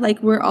are. Like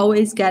we're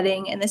always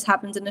getting, and this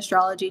happens in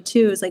astrology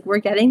too, is like we're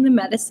getting the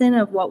medicine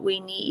of what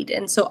we need.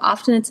 And so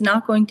often it's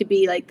not going to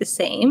be like the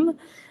same.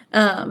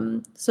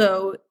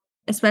 So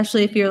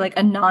especially if you're like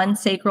a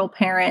non-sacral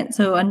parent,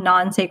 so a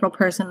non-sacral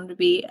person would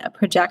be a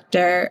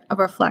projector, a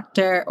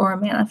reflector, or a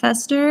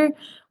manifester.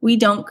 We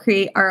don't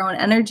create our own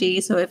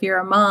energy. So if you're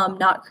a mom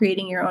not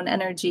creating your own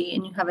energy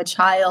and you have a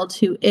child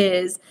who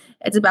is,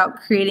 it's about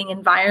creating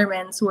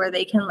environments where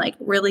they can like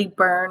really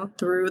burn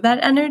through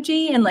that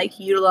energy and like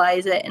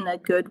utilize it in a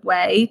good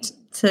way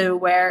to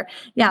where,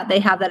 yeah, they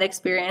have that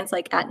experience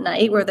like at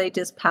night where they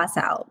just pass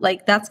out.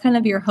 Like that's kind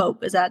of your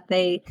hope, is that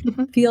they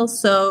feel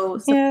so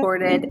Yeah.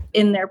 supported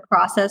in their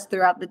process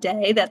throughout the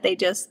day that they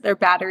just, their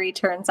battery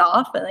turns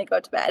off and they go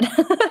to bed.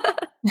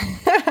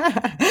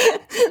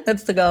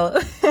 That's the goal.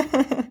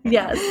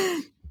 Yes.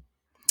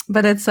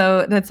 But that's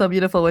so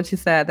beautiful what you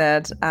said,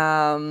 that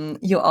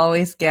you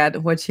always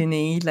get what you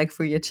need like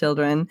for your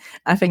children.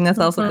 I think that's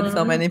also what so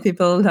Mm-hmm. many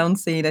people don't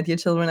see, that your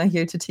children are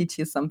here to teach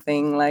you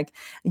something. Like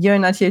you're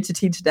not here to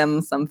teach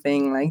them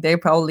something. Like they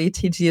probably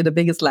teach you the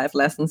biggest life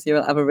lessons you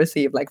will ever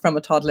receive, like from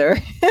a toddler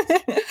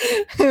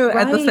who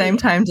at the same Right.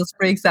 time just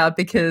freaks out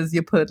because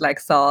you put like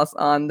sauce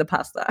on the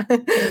pasta.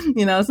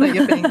 So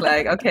you think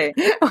like, okay,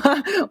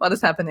 what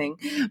is happening?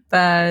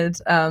 But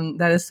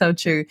that is so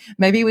true.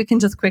 Maybe we can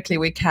just quickly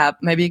recap.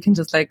 Maybe you can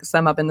just like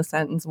sum up in a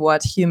sentence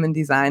what human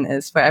design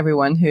is for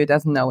everyone who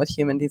doesn't know what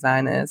human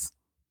design is.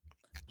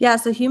 Yeah,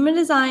 so human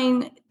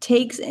design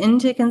takes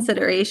into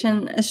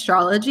consideration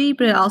astrology,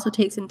 but it also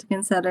takes into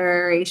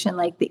consideration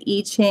like the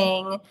I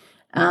Ching,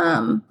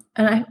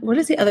 What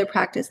is the other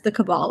practice? The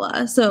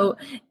Kabbalah. So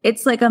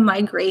it's like a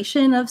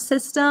migration of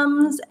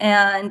systems,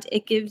 and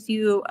it gives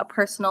you a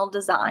personal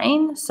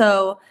design.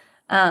 So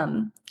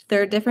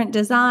there are different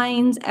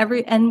designs.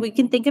 And we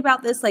can think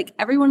about this like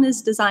everyone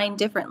is designed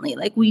differently.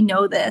 Like we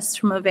know this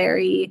from a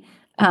very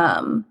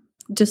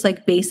just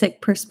like basic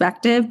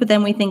perspective, but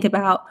then we think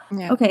about,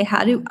 Yeah. okay,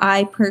 how do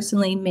I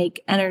personally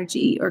make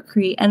energy or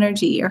create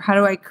energy, or how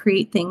do I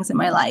create things in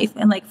my life?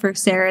 And like for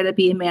Sarah to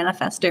be a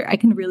manifester, I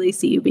can really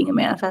see you being a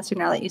manifester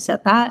now that you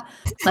said that.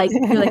 Like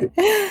you're like,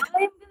 I'm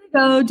gonna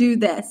go do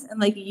this,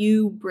 and like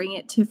you bring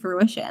it to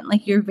fruition.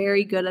 Like you're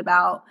very good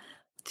about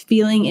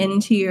feeling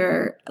into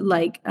your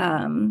like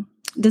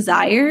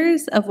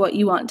desires of what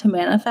you want to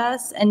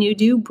manifest, and you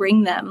do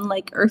bring them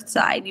like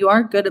earthside. You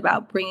are good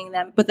about bringing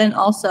them, but then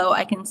also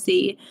I can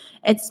see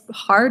it's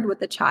hard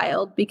with a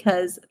child,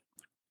 because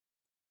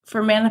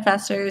for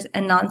manifestors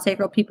and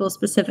non-sacral people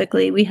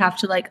specifically, we have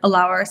to like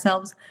allow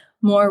ourselves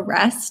more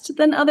rest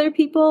than other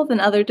people,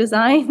 than other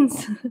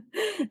designs.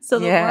 So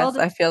the Yes, world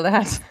I feel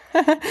that.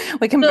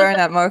 We can feels burn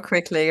out more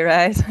quickly,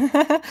 right?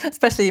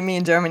 Especially me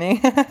in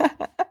Germany.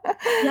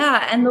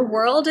 Yeah, and the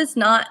world is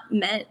not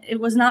meant, it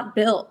was not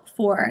built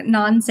for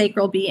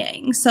non-sacral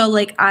beings. So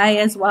like I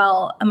as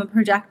well, I'm a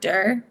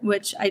projector,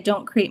 which I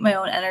don't create my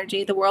own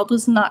energy. The world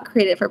was not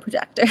created for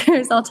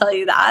projectors, I'll tell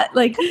you that.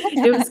 Like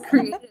it was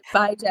created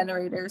by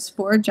generators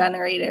for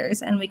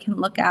generators, and we can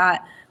look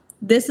at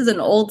this is an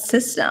old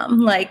system,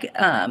 like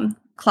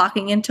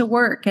clocking into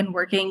work and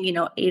working,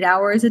 8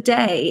 hours a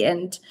day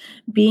and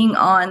being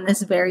on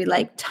this very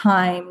like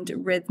timed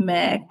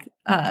rhythmic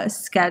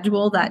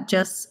schedule that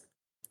just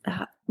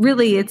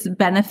really it's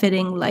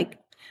benefiting like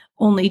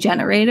only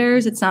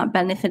generators. It's not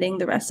benefiting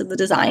the rest of the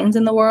designs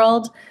in the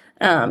world.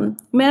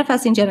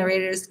 Manifesting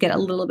generators get a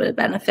little bit of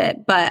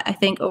benefit, but I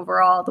think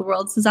overall the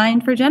world's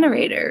designed for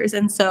generators.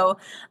 And so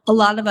a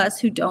lot of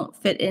us who don't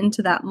fit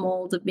into that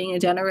mold of being a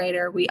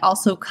generator, we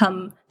also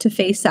come to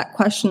face that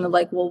question of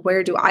like, well,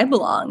 where do I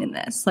belong in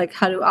this? Like,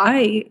 how do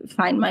I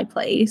find my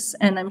place?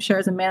 And I'm sure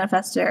as a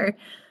manifester,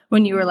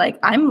 when you were like,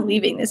 I'm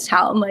leaving this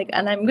town, like,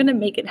 and I'm going to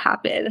make it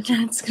happen.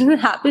 And it's going to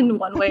happen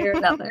one way or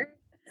another.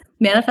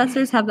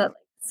 Manifestors have that like,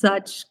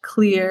 such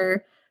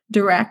clear,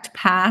 direct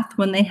path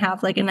when they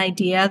have like an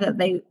idea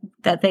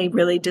that they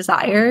really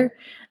desire.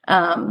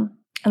 And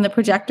the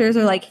projectors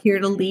are like here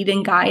to lead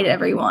and guide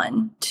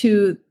everyone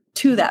to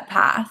that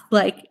path.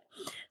 Like,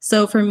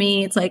 so for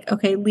me, it's like,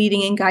 okay,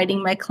 leading and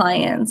guiding my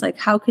clients. Like,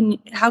 how can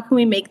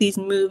we make these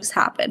moves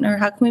happen, or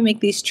how can we make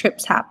these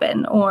trips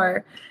happen,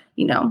 or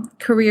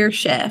career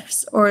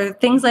shifts or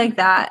things like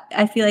that.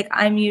 I feel like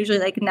I'm usually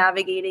like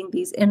navigating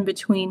these in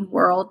between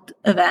world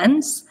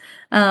events.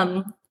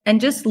 And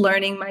just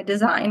learning my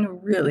design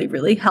really,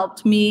 really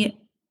helped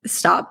me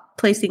stop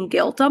placing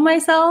guilt on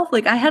myself.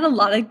 Like I had a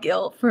lot of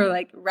guilt for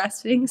like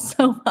resting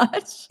so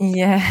much.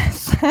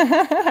 Yes,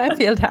 I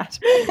feel that.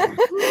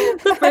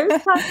 The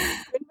first time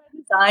I did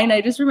my design,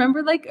 I just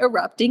remember like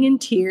erupting in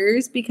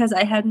tears because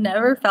I had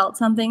never felt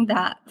something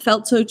that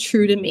felt so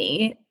true to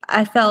me.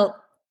 I felt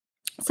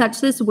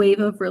such this wave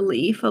of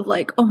relief of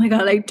like, oh my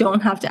God, I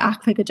don't have to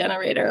act like a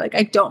generator. Like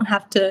I don't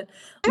have to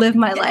live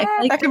my life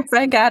Yes, like I can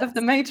break out of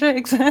the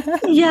matrix.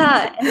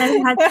 yeah. And I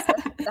had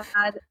such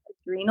bad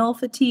adrenal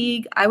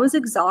fatigue. I was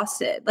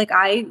exhausted. Like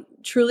I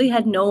truly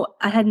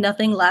I had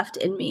nothing left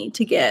in me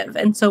to give.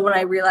 And so when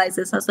I realized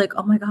this, I was like,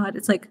 oh my God,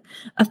 it's like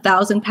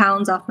 1,000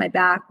 pounds off my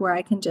back where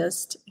I can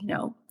just,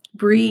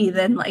 breathe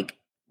and like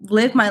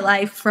live my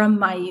life from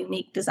my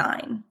unique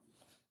design.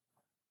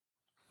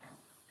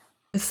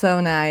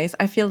 So nice.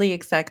 I feel the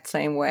exact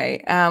same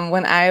way.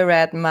 When I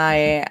read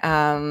my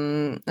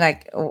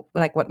like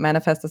what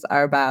manifestors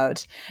are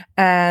about,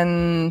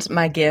 and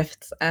my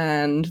gifts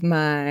and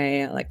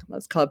my like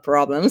let's call it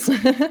problems,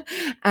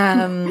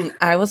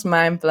 I was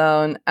mind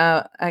blown.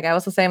 Like I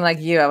was the same like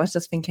you. I was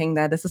just thinking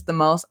that this is the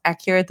most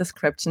accurate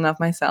description of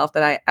myself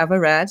that I ever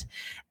read,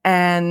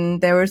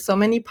 and there were so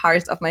many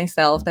parts of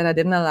myself that I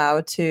didn't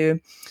allow to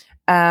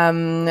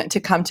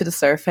come to the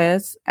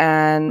surface.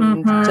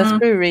 And just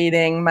through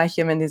reading my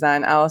human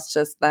design, I was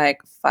just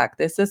like, fuck,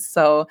 this is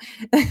so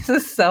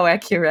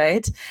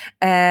accurate.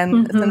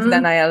 And since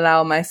then I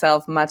allow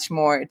myself much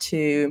more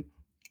to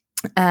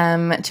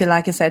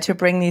like I said, to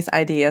bring these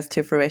ideas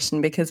to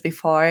fruition, because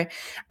before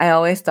I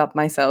always stopped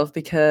myself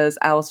because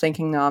I was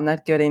thinking, no, I'm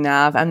not good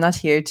enough. I'm not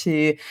here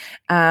to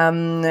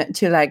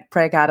like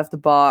break out of the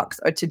box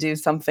or to do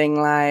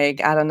something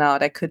like, I don't know,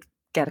 that could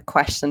get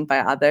questioned by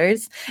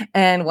others.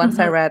 And once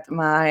I read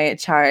my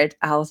chart,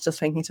 I was just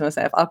thinking to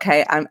myself,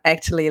 okay, I'm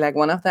actually like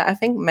one of the, I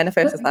think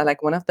manifestors are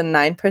like one of the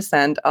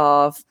 9%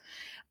 of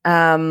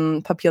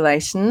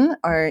population,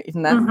 or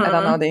even that, I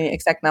don't know the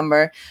exact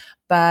number.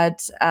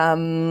 But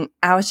I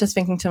was just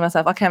thinking to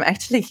myself, okay, I'm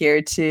actually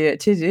here to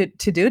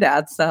do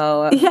that.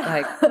 So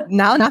like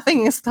now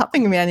nothing is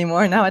stopping me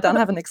anymore. Now I don't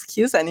have an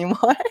excuse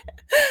anymore.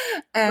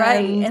 And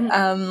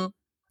right.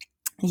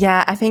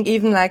 yeah, I think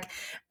even like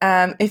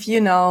if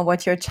you know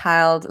what your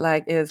child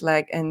like is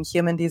like in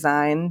human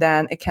design,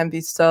 then it can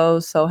be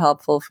so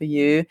helpful for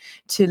you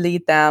to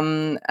lead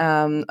them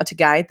or to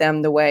guide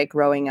them the way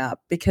growing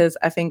up. Because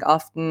I think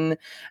often,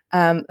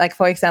 like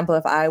for example,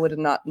 if I would have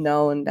not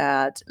known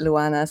that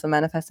Luana is a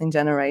manifesting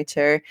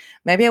generator,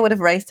 maybe I would have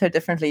raised her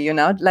differently. You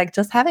know, like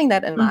just having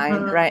that in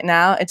mind Mhm. right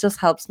now, it just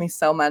helps me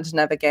so much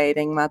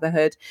navigating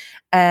motherhood.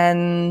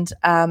 And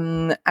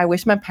I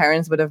wish my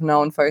parents would have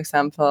known, for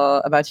example,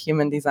 about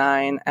human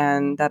design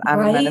and that I'm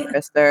a Right?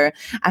 manifester.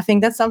 I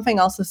think that's something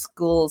also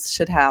schools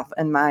should have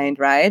in mind,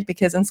 right?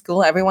 Because in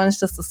school, everyone is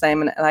just the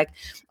same and like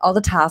all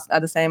the tasks are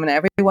the same and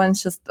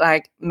everyone's just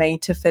like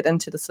made to fit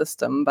into the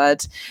system.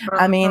 But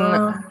I mean,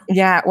 Mhm.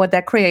 yeah, what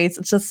that creates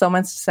is just so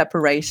much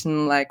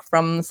separation like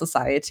from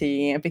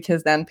society,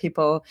 because then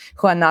people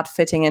who are not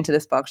fitting into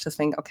this box just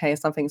think, okay,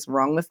 something's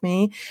wrong with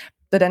me.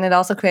 But then it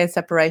also creates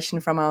separation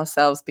from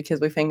ourselves because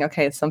we think,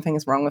 okay, something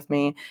is wrong with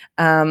me.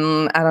 I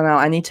don't know,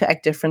 I need to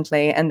act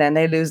differently. And then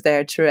they lose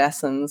their true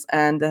essence.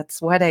 And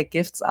that's where their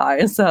gifts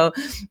are. So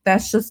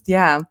that's just,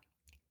 yeah.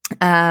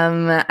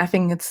 I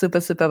think it's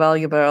super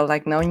valuable,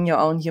 like knowing your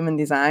own human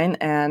design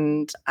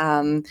and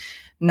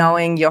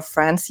knowing your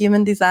friend's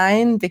human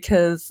design,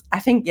 because I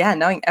think, yeah,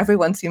 knowing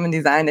everyone's human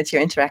design that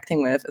you're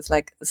interacting with is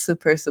like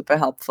super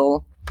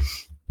helpful.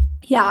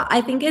 Yeah,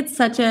 I think it's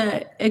such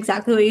a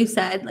exactly what you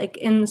said, like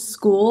in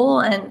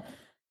school and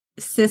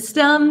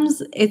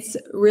systems, it's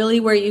really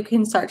where you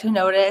can start to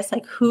notice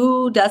like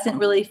who doesn't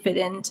really fit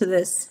into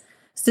this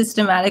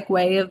systematic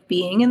way of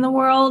being in the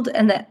world.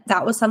 And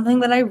that was something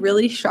that I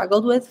really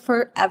struggled with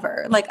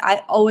forever. Like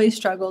I always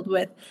struggled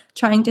with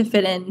trying to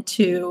fit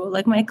into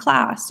like my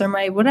class or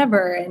my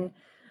whatever. And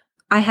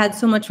I had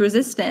so much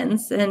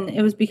resistance, and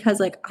it was because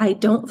like I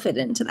don't fit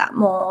into that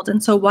mold.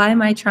 And so why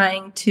am I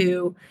trying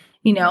to,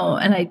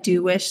 and I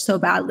do wish so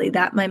badly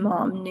that my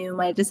mom knew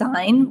my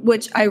design,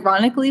 which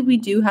ironically we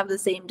do have the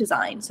same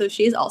design. So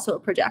she's also a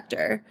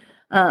projector.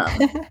 Um,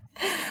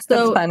 That's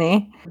so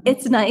funny.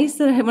 it's nice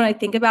that when I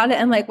think about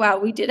it, I'm like, wow,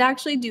 we did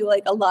actually do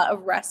like a lot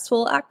of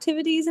restful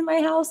activities in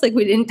my house. Like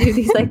we didn't do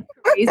these like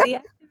crazy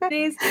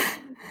activities.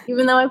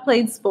 Even though I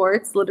played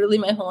sports literally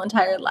my whole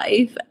entire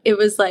life, it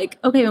was like,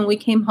 okay, when we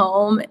came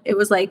home, it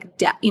was like,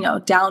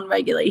 down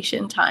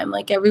regulation time.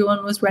 Like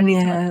everyone was ready to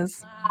like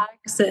Yes.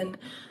 relax. And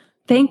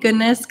thank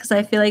goodness, because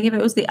I feel like if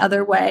it was the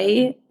other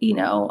way,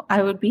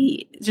 I would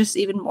be just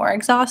even more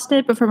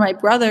exhausted. But for my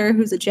brother,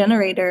 who's a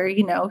generator,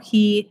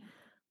 he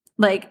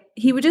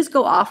would just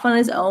go off on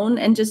his own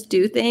and just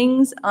do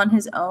things on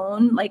his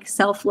own, like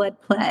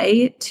self-led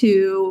play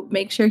to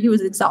make sure he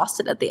was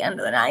exhausted at the end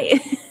of the night.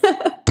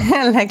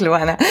 Like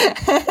Luana.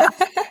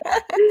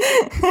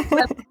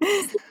 Yeah.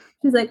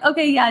 She's like,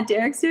 okay, yeah,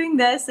 Derek's doing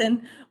this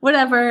and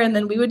whatever. And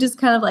then we would just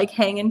kind of like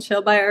hang and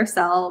chill by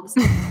ourselves.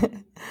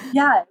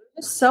 Yeah, it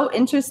was so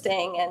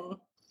interesting. And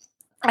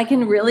I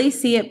can really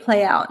see it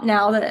play out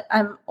now that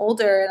I'm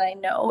older and I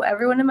know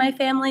everyone in my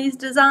family's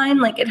design.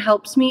 Like it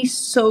helps me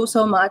so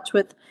much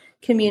with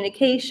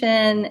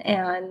communication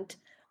and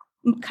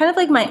kind of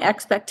like my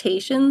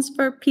expectations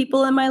for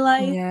people in my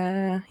life.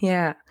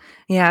 Yeah.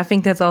 I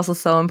think that's also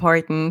so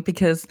important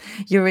because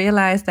you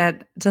realize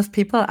that just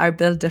people are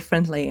built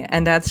differently,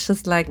 and that's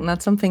just like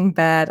not something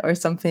bad or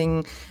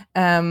something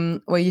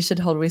where you should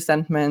hold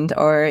resentment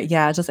or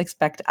yeah, just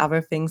expect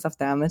other things of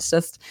them. It's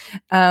just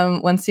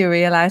once you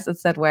realize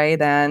it's that way,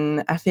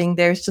 then I think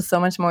there's just so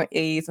much more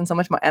ease and so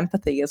much more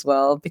empathy as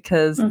well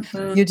because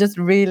Mm-hmm. you just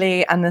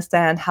really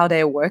understand how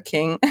they're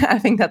working. I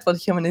think that's what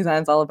human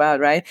design is all about,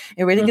 right?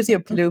 It really gives you a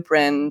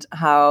blueprint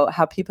how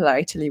people are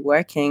actually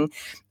working.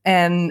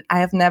 And I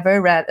have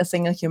never read a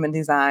single human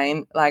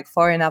design like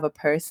for another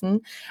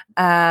person,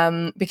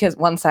 because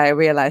once I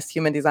realized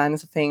human design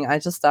is a thing, I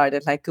just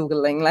started like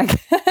Googling, like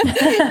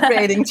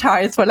creating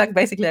charts for like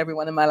basically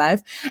everyone in my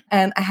life.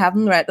 And I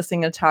haven't read a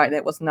single chart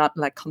that was not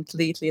like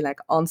completely like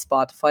on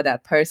spot for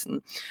that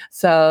person.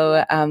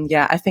 So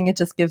yeah, I think it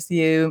just gives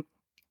you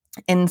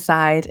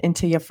insight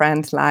into your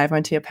friend's life or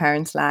into your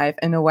parents' life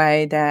in a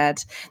way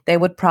that they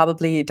would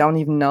probably don't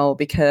even know,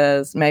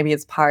 because maybe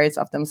it's parts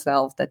of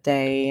themselves that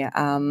they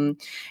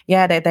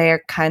are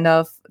kind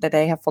of that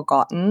they have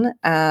forgotten,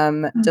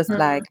 just Mm-hmm.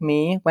 like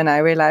me when I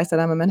realized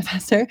that I'm a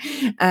manifestor.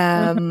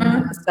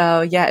 Mm-hmm.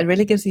 So yeah, it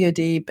really gives you a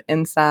deep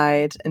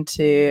insight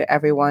into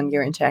everyone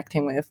you're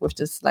interacting with, which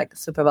is like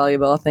super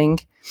valuable, I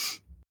think.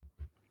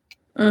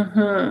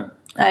 Mm-hmm.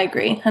 I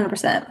agree,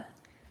 100%.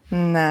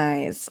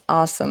 Nice.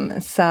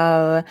 Awesome.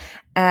 So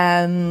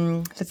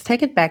let's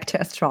take it back to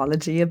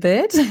astrology a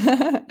bit.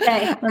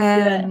 Okay, let's do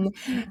it. um,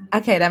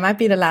 okay, that might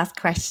be the last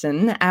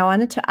question. I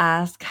wanted to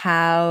ask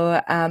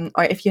how,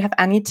 or if you have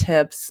any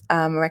tips,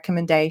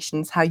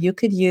 recommendations, how you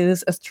could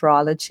use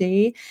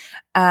astrology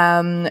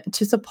to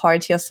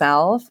support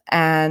yourself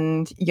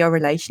and your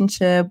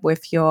relationship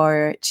with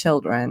your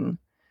children.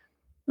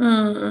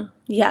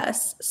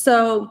 Yes.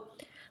 So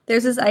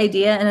there's this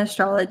idea in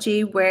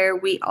astrology where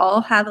we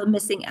all have a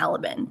missing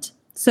element.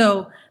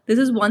 So this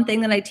is one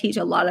thing that I teach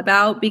a lot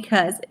about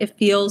because it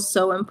feels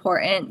so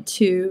important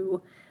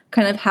to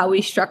kind of how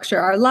we structure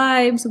our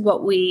lives,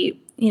 what we,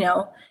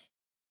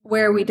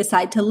 where we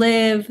decide to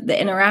live, the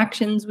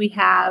interactions we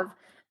have.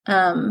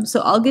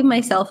 So I'll give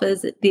myself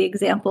as the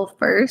example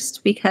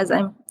first because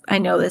I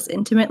know this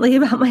intimately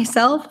about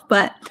myself,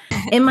 but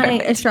in my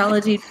Perfect.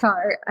 astrology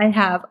chart, I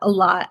have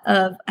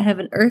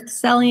an earth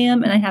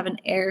stellium and I have an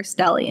air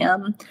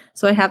stellium.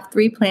 So I have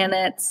 3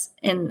 planets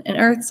in an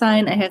earth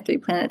sign, I have 3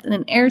 planets in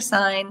an air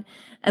sign,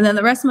 and then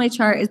the rest of my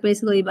chart is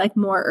basically like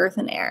more earth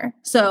and air.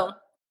 So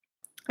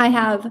I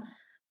have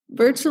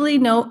virtually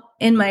no,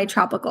 in my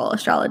tropical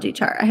astrology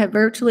chart, I have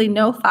virtually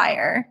no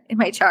fire in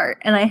my chart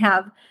and I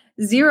have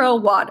 0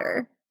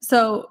 water.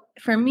 So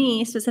for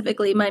me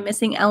specifically, my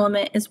missing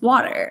element is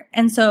water.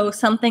 And so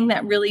something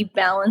that really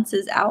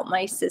balances out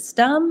my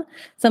system,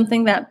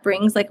 something that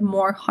brings like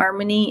more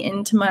harmony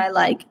into my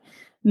like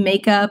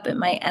makeup and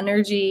my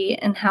energy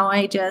and how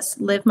I just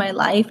live my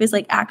life is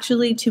like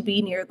actually to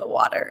be near the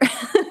water.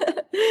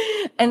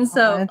 And Oh,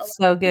 so, it's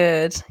so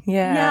good.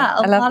 Yeah, yeah,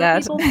 a I love lot of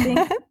that. people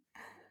think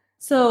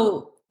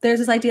so there's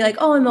this idea like,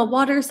 oh, I'm a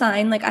water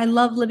sign. Like, I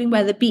love living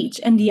by the beach.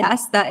 And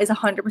yes, that is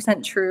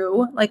 100%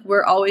 true. Like,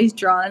 we're always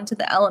drawn to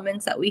the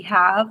elements that we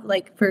have.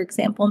 Like, for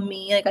example,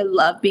 me, like, I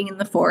love being in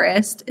the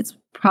forest. It's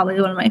probably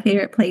one of my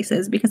favorite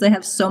places because I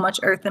have so much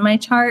earth in my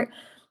chart.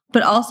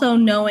 But also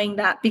knowing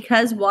that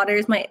because water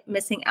is my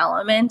missing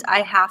element,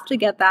 I have to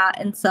get that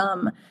in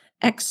some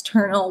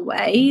external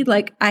way.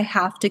 Like, I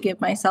have to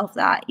give myself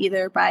that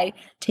either by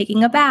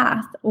taking a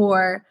bath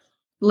or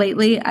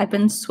lately I've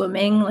been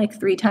swimming like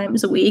 3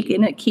 times a week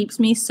and it keeps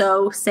me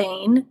so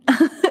sane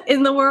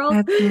in the world.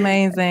 That's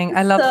amazing.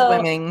 I love So,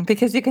 swimming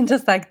because you can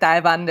just like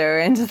dive under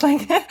and just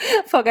like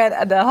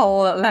forget the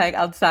whole like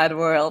outside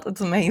world.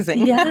 It's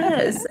amazing.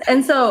 yes.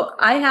 And so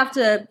I have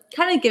to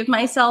kind of give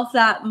myself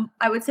that,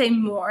 I would say,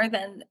 more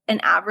than an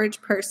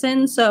average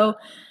person. So,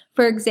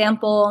 for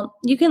example,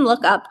 you can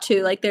look up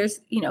to like there's,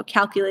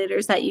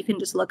 calculators that you can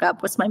just look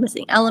up what's my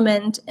missing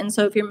element. And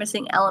so if your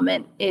missing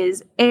element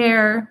is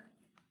air,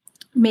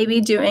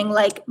 maybe doing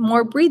like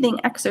more breathing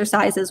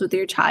exercises with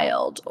your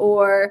child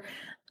or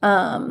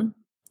and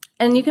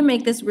you can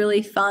make this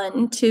really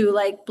fun to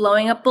like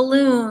blowing up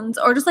balloons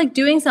or just like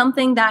doing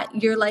something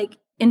that you're like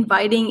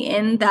inviting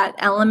in that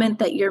element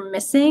that you're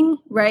missing,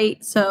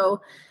 right? So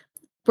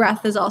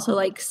breath is also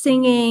like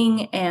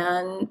singing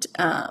and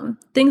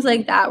things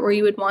like that where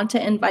you would want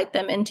to invite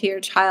them into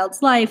your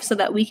child's life so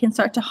that we can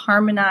start to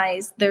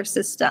harmonize their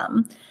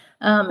system.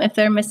 If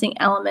their missing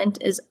element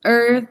is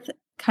earth,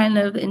 kind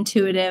of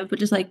intuitive, but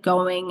just like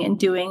going and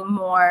doing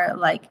more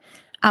like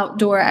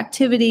outdoor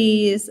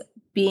activities,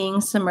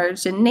 being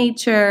submerged in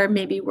nature,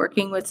 maybe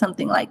working with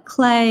something like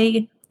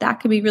clay,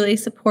 that could be really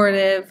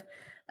supportive.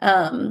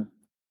 Um,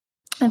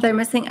 if their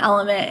missing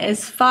element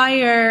is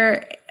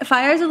fire,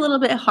 fire is a little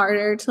bit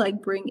harder to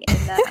like bring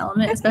in that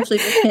element, especially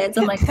for kids.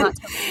 I'm like, not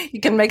You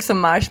can make some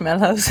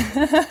marshmallows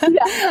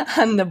yeah.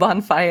 on the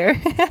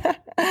bonfire.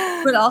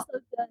 But also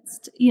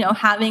just,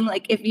 having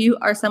like if you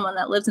are someone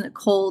that lives in a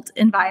cold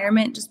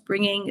environment, just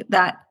bringing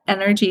that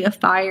energy of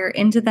fire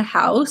into the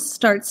house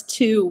starts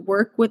to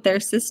work with their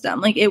system.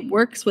 Like it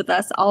works with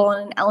us all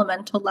on an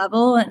elemental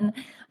level. And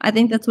I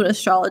think that's what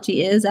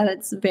astrology is at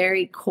its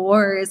very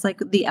core is like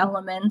the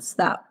elements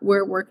that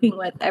we're working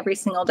with every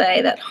single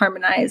day that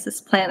harmonize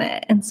this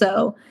planet. And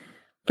so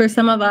for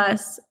some of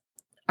us,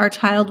 our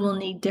child will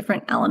need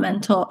different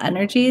elemental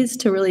energies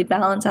to really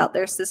balance out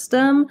their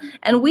system.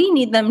 And we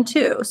need them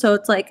too. So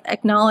it's like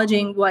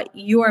acknowledging what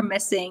you're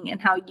missing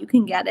and how you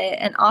can get it.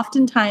 And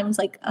oftentimes,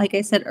 like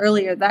I said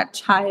earlier, that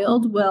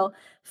child will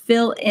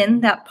fill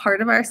in that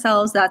part of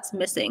ourselves that's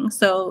missing.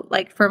 So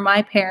like for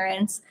my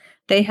parents,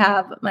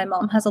 my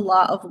mom has a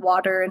lot of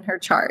water in her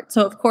chart.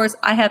 So of course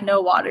I have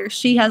no water.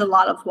 She has a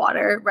lot of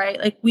water, right?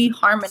 Like we So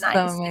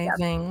harmonize together.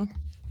 amazing.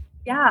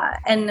 Yeah.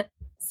 And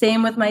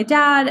same with my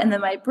dad and then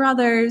my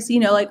brothers,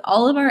 like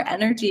all of our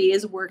energy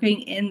is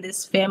working in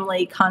this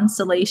family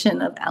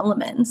constellation of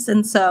elements.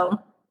 And so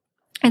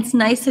it's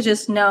nice to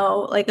just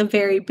know like a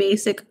very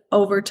basic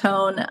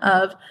overtone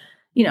of,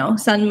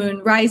 sun,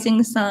 moon,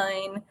 rising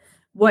sign,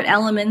 what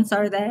elements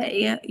are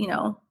they,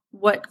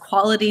 what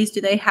qualities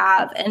do they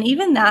have? And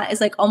even that is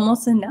like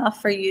almost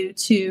enough for you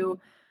to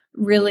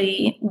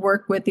really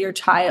work with your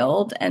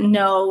child and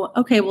know,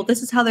 okay, well,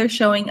 this is how they're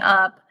showing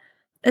up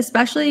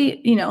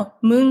especially,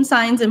 moon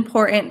signs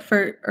important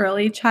for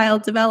early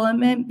child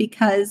development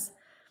because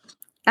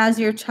as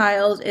your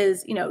child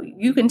is,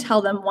 you can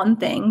tell them one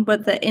thing,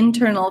 but the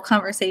internal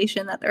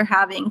conversation that they're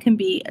having can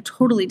be a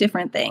totally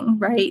different thing,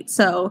 right?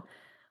 So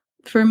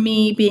for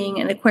me being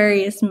an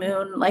Aquarius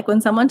moon, like when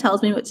someone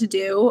tells me what to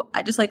do,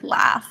 I just like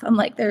laugh. I'm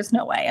like, there's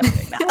no way I'm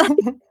doing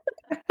that.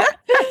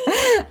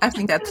 I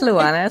think that's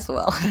Luana as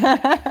well.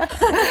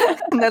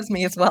 That's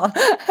me as well.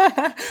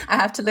 I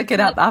have to look it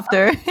up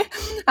after we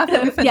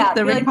finish Yeah,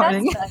 the be like, that's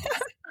recording. nice.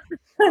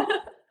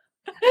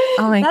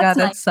 Oh my That's God, nice.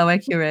 that's so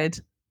accurate.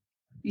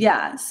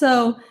 Yeah.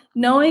 So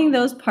knowing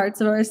those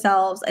parts of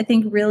ourselves, I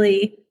think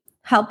really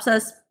helps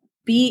us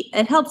be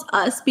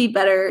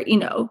better,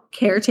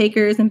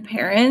 caretakers and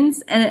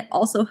parents. And it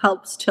also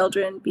helps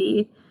children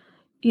be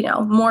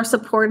more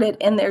supported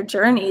in their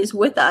journeys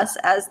with us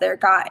as their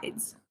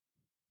guides.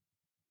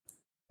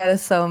 That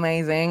is so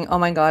amazing. Oh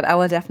my God. I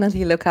will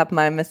definitely look up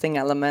my missing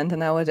element,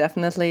 and I will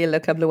definitely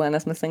look up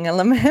Luana's missing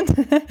element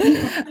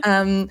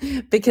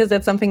because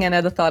that's something I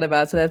never thought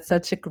about. So that's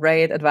such a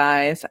great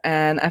advice.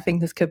 And I think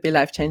this could be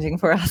life-changing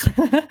for us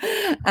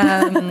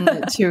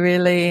to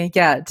really,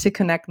 to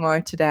connect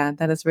more to that.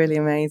 That is really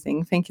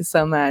amazing. Thank you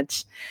so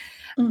much.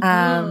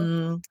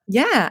 I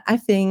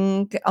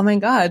think, oh my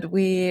God,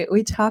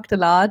 we talked a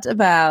lot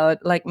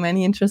about like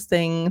many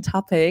interesting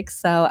topics.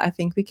 So I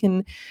think we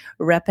can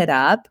wrap it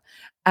up.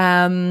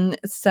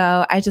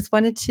 So I just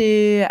wanted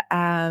to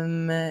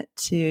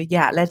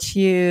let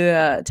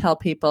you tell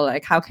people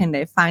like how can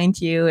they find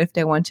you if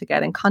they want to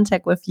get in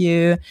contact with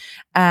you.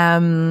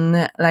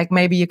 Like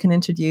maybe you can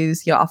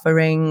introduce your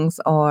offerings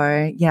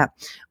or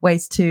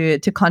ways to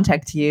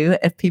contact you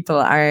if people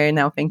are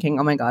now thinking,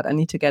 oh my God, I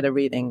need to get a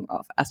reading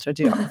of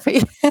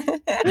astrogeography.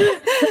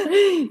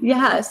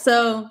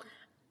 So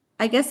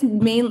I guess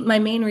my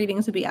main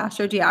readings would be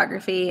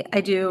astrogeography.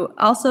 I do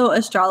also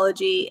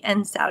astrology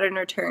and Saturn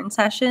return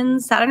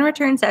sessions. Saturn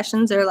return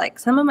sessions are like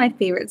some of my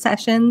favorite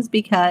sessions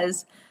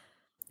because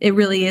it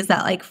really is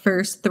that like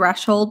first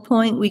threshold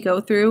point we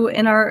go through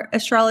in our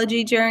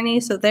astrology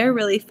journey. So they're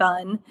really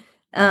fun.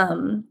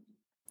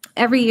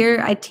 Every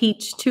year I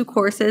teach 2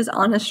 courses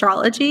on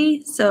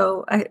astrology.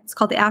 So it's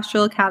called the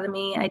Astro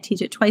Academy. I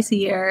teach it twice a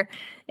year.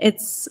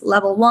 It's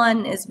level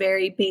 1 is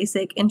very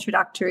basic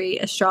introductory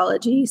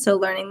astrology. So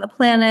learning the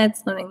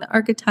planets, learning the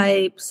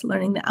archetypes,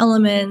 learning the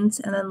elements.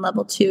 And then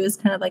level 2 is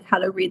kind of like how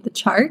to read the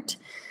chart.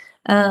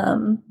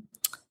 And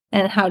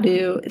how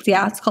to,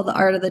 it's called the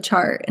art of the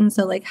chart. And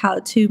so like how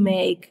to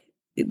make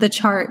the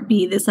chart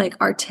be this like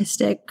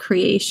artistic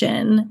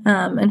creation,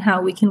 and how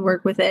we can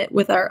work with it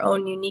with our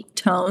own unique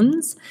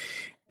tones.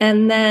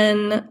 And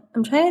then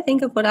I'm trying to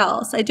think of what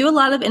else. I do a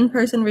lot of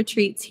in-person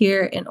retreats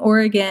here in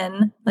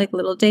Oregon, like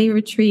little day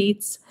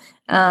retreats.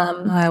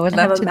 I would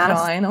love to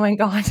join. Oh my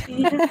God.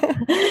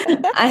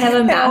 I have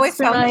a mastermind. I always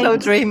sound so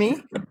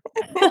dreamy.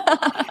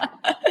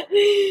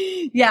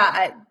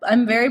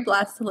 I'm very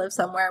blessed to live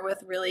somewhere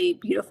with really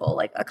beautiful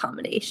like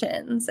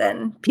accommodations,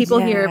 and people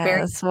here are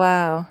very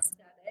wow. aesthetic.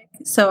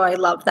 So I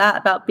love that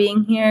about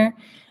being here.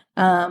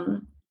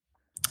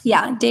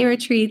 Day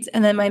retreats.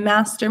 And then my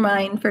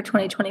mastermind for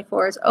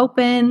 2024 is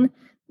open.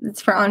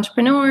 It's for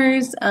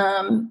entrepreneurs,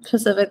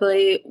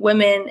 specifically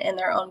women in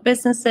their own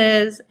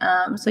businesses.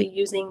 So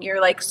using your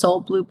like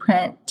soul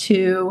blueprint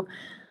to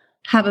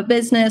have a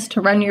business,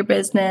 to run your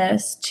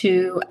business,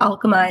 to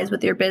alchemize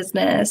with your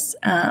business.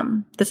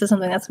 This is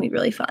something that's going to be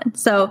really fun.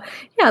 So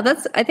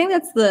I think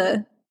that's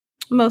the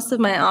most of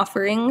my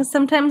offerings.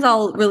 Sometimes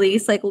I'll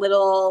release like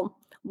little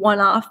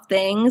one-off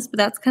things, but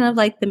that's kind of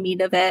like the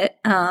meat of it.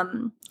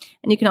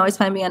 And you can always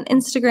find me on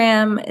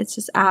Instagram. It's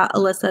just at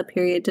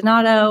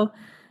Alyssa.Donato.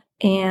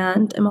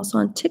 And I'm also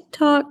on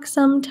TikTok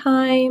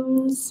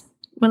sometimes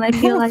when I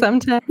feel like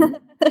sometimes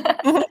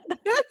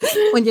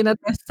when you're not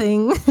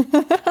resting.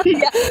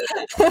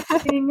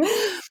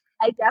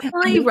 I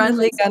definitely run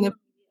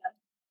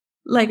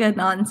like a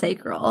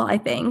non-sacral, I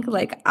think.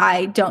 Like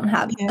I don't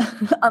have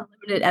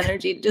unlimited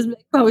energy to just be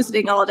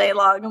posting all day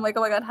long. I'm like,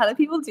 oh my God, how do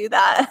people do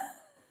that?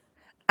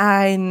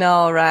 I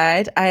know,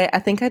 right? I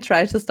think I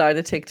tried to start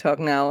a TikTok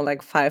now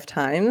like 5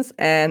 times,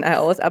 and I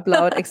always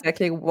upload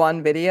exactly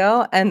one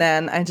video, and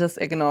then I just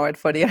ignore it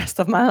for the rest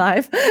of my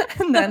life.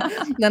 And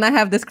then I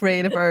have this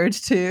creative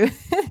urge to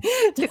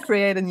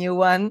create a new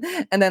one,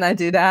 and then I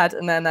do that,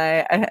 and then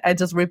I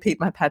just repeat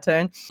my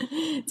pattern.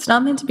 It's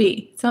not meant to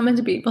be. It's not meant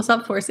to be. We'll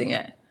stop forcing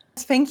it.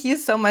 Thank you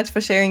so much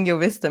for sharing your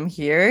wisdom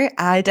here.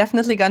 I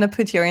definitely gonna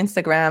put your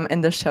Instagram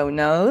in the show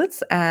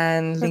notes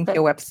and link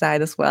your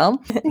website as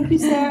well. Thank you,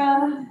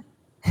 Sarah.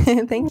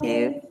 Thank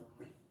you.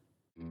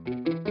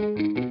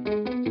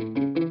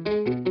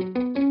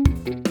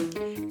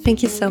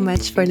 Thank you so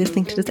much for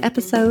listening to this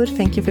episode.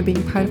 Thank you for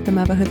being part of the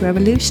Motherhood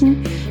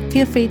Revolution.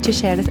 Feel free to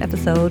share this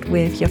episode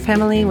with your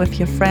family, with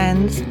your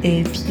friends.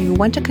 If you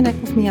want to connect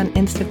with me on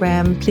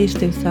Instagram, please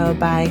do so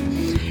by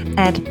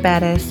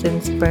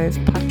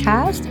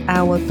 @BettterSinceBirthPodcast.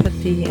 I will put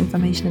the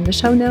information in the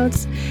show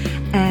notes.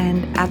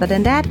 And other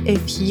than that,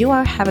 if you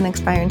have an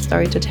inspiring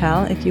story to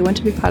tell, if you want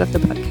to be part of the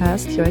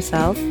podcast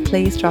yourself,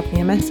 please drop me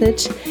a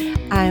message.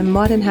 I'm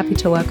more than happy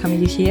to welcome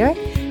you here.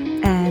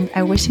 And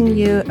I'm wishing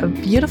you a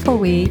beautiful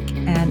week,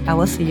 and I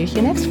will see you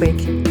here next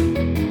week.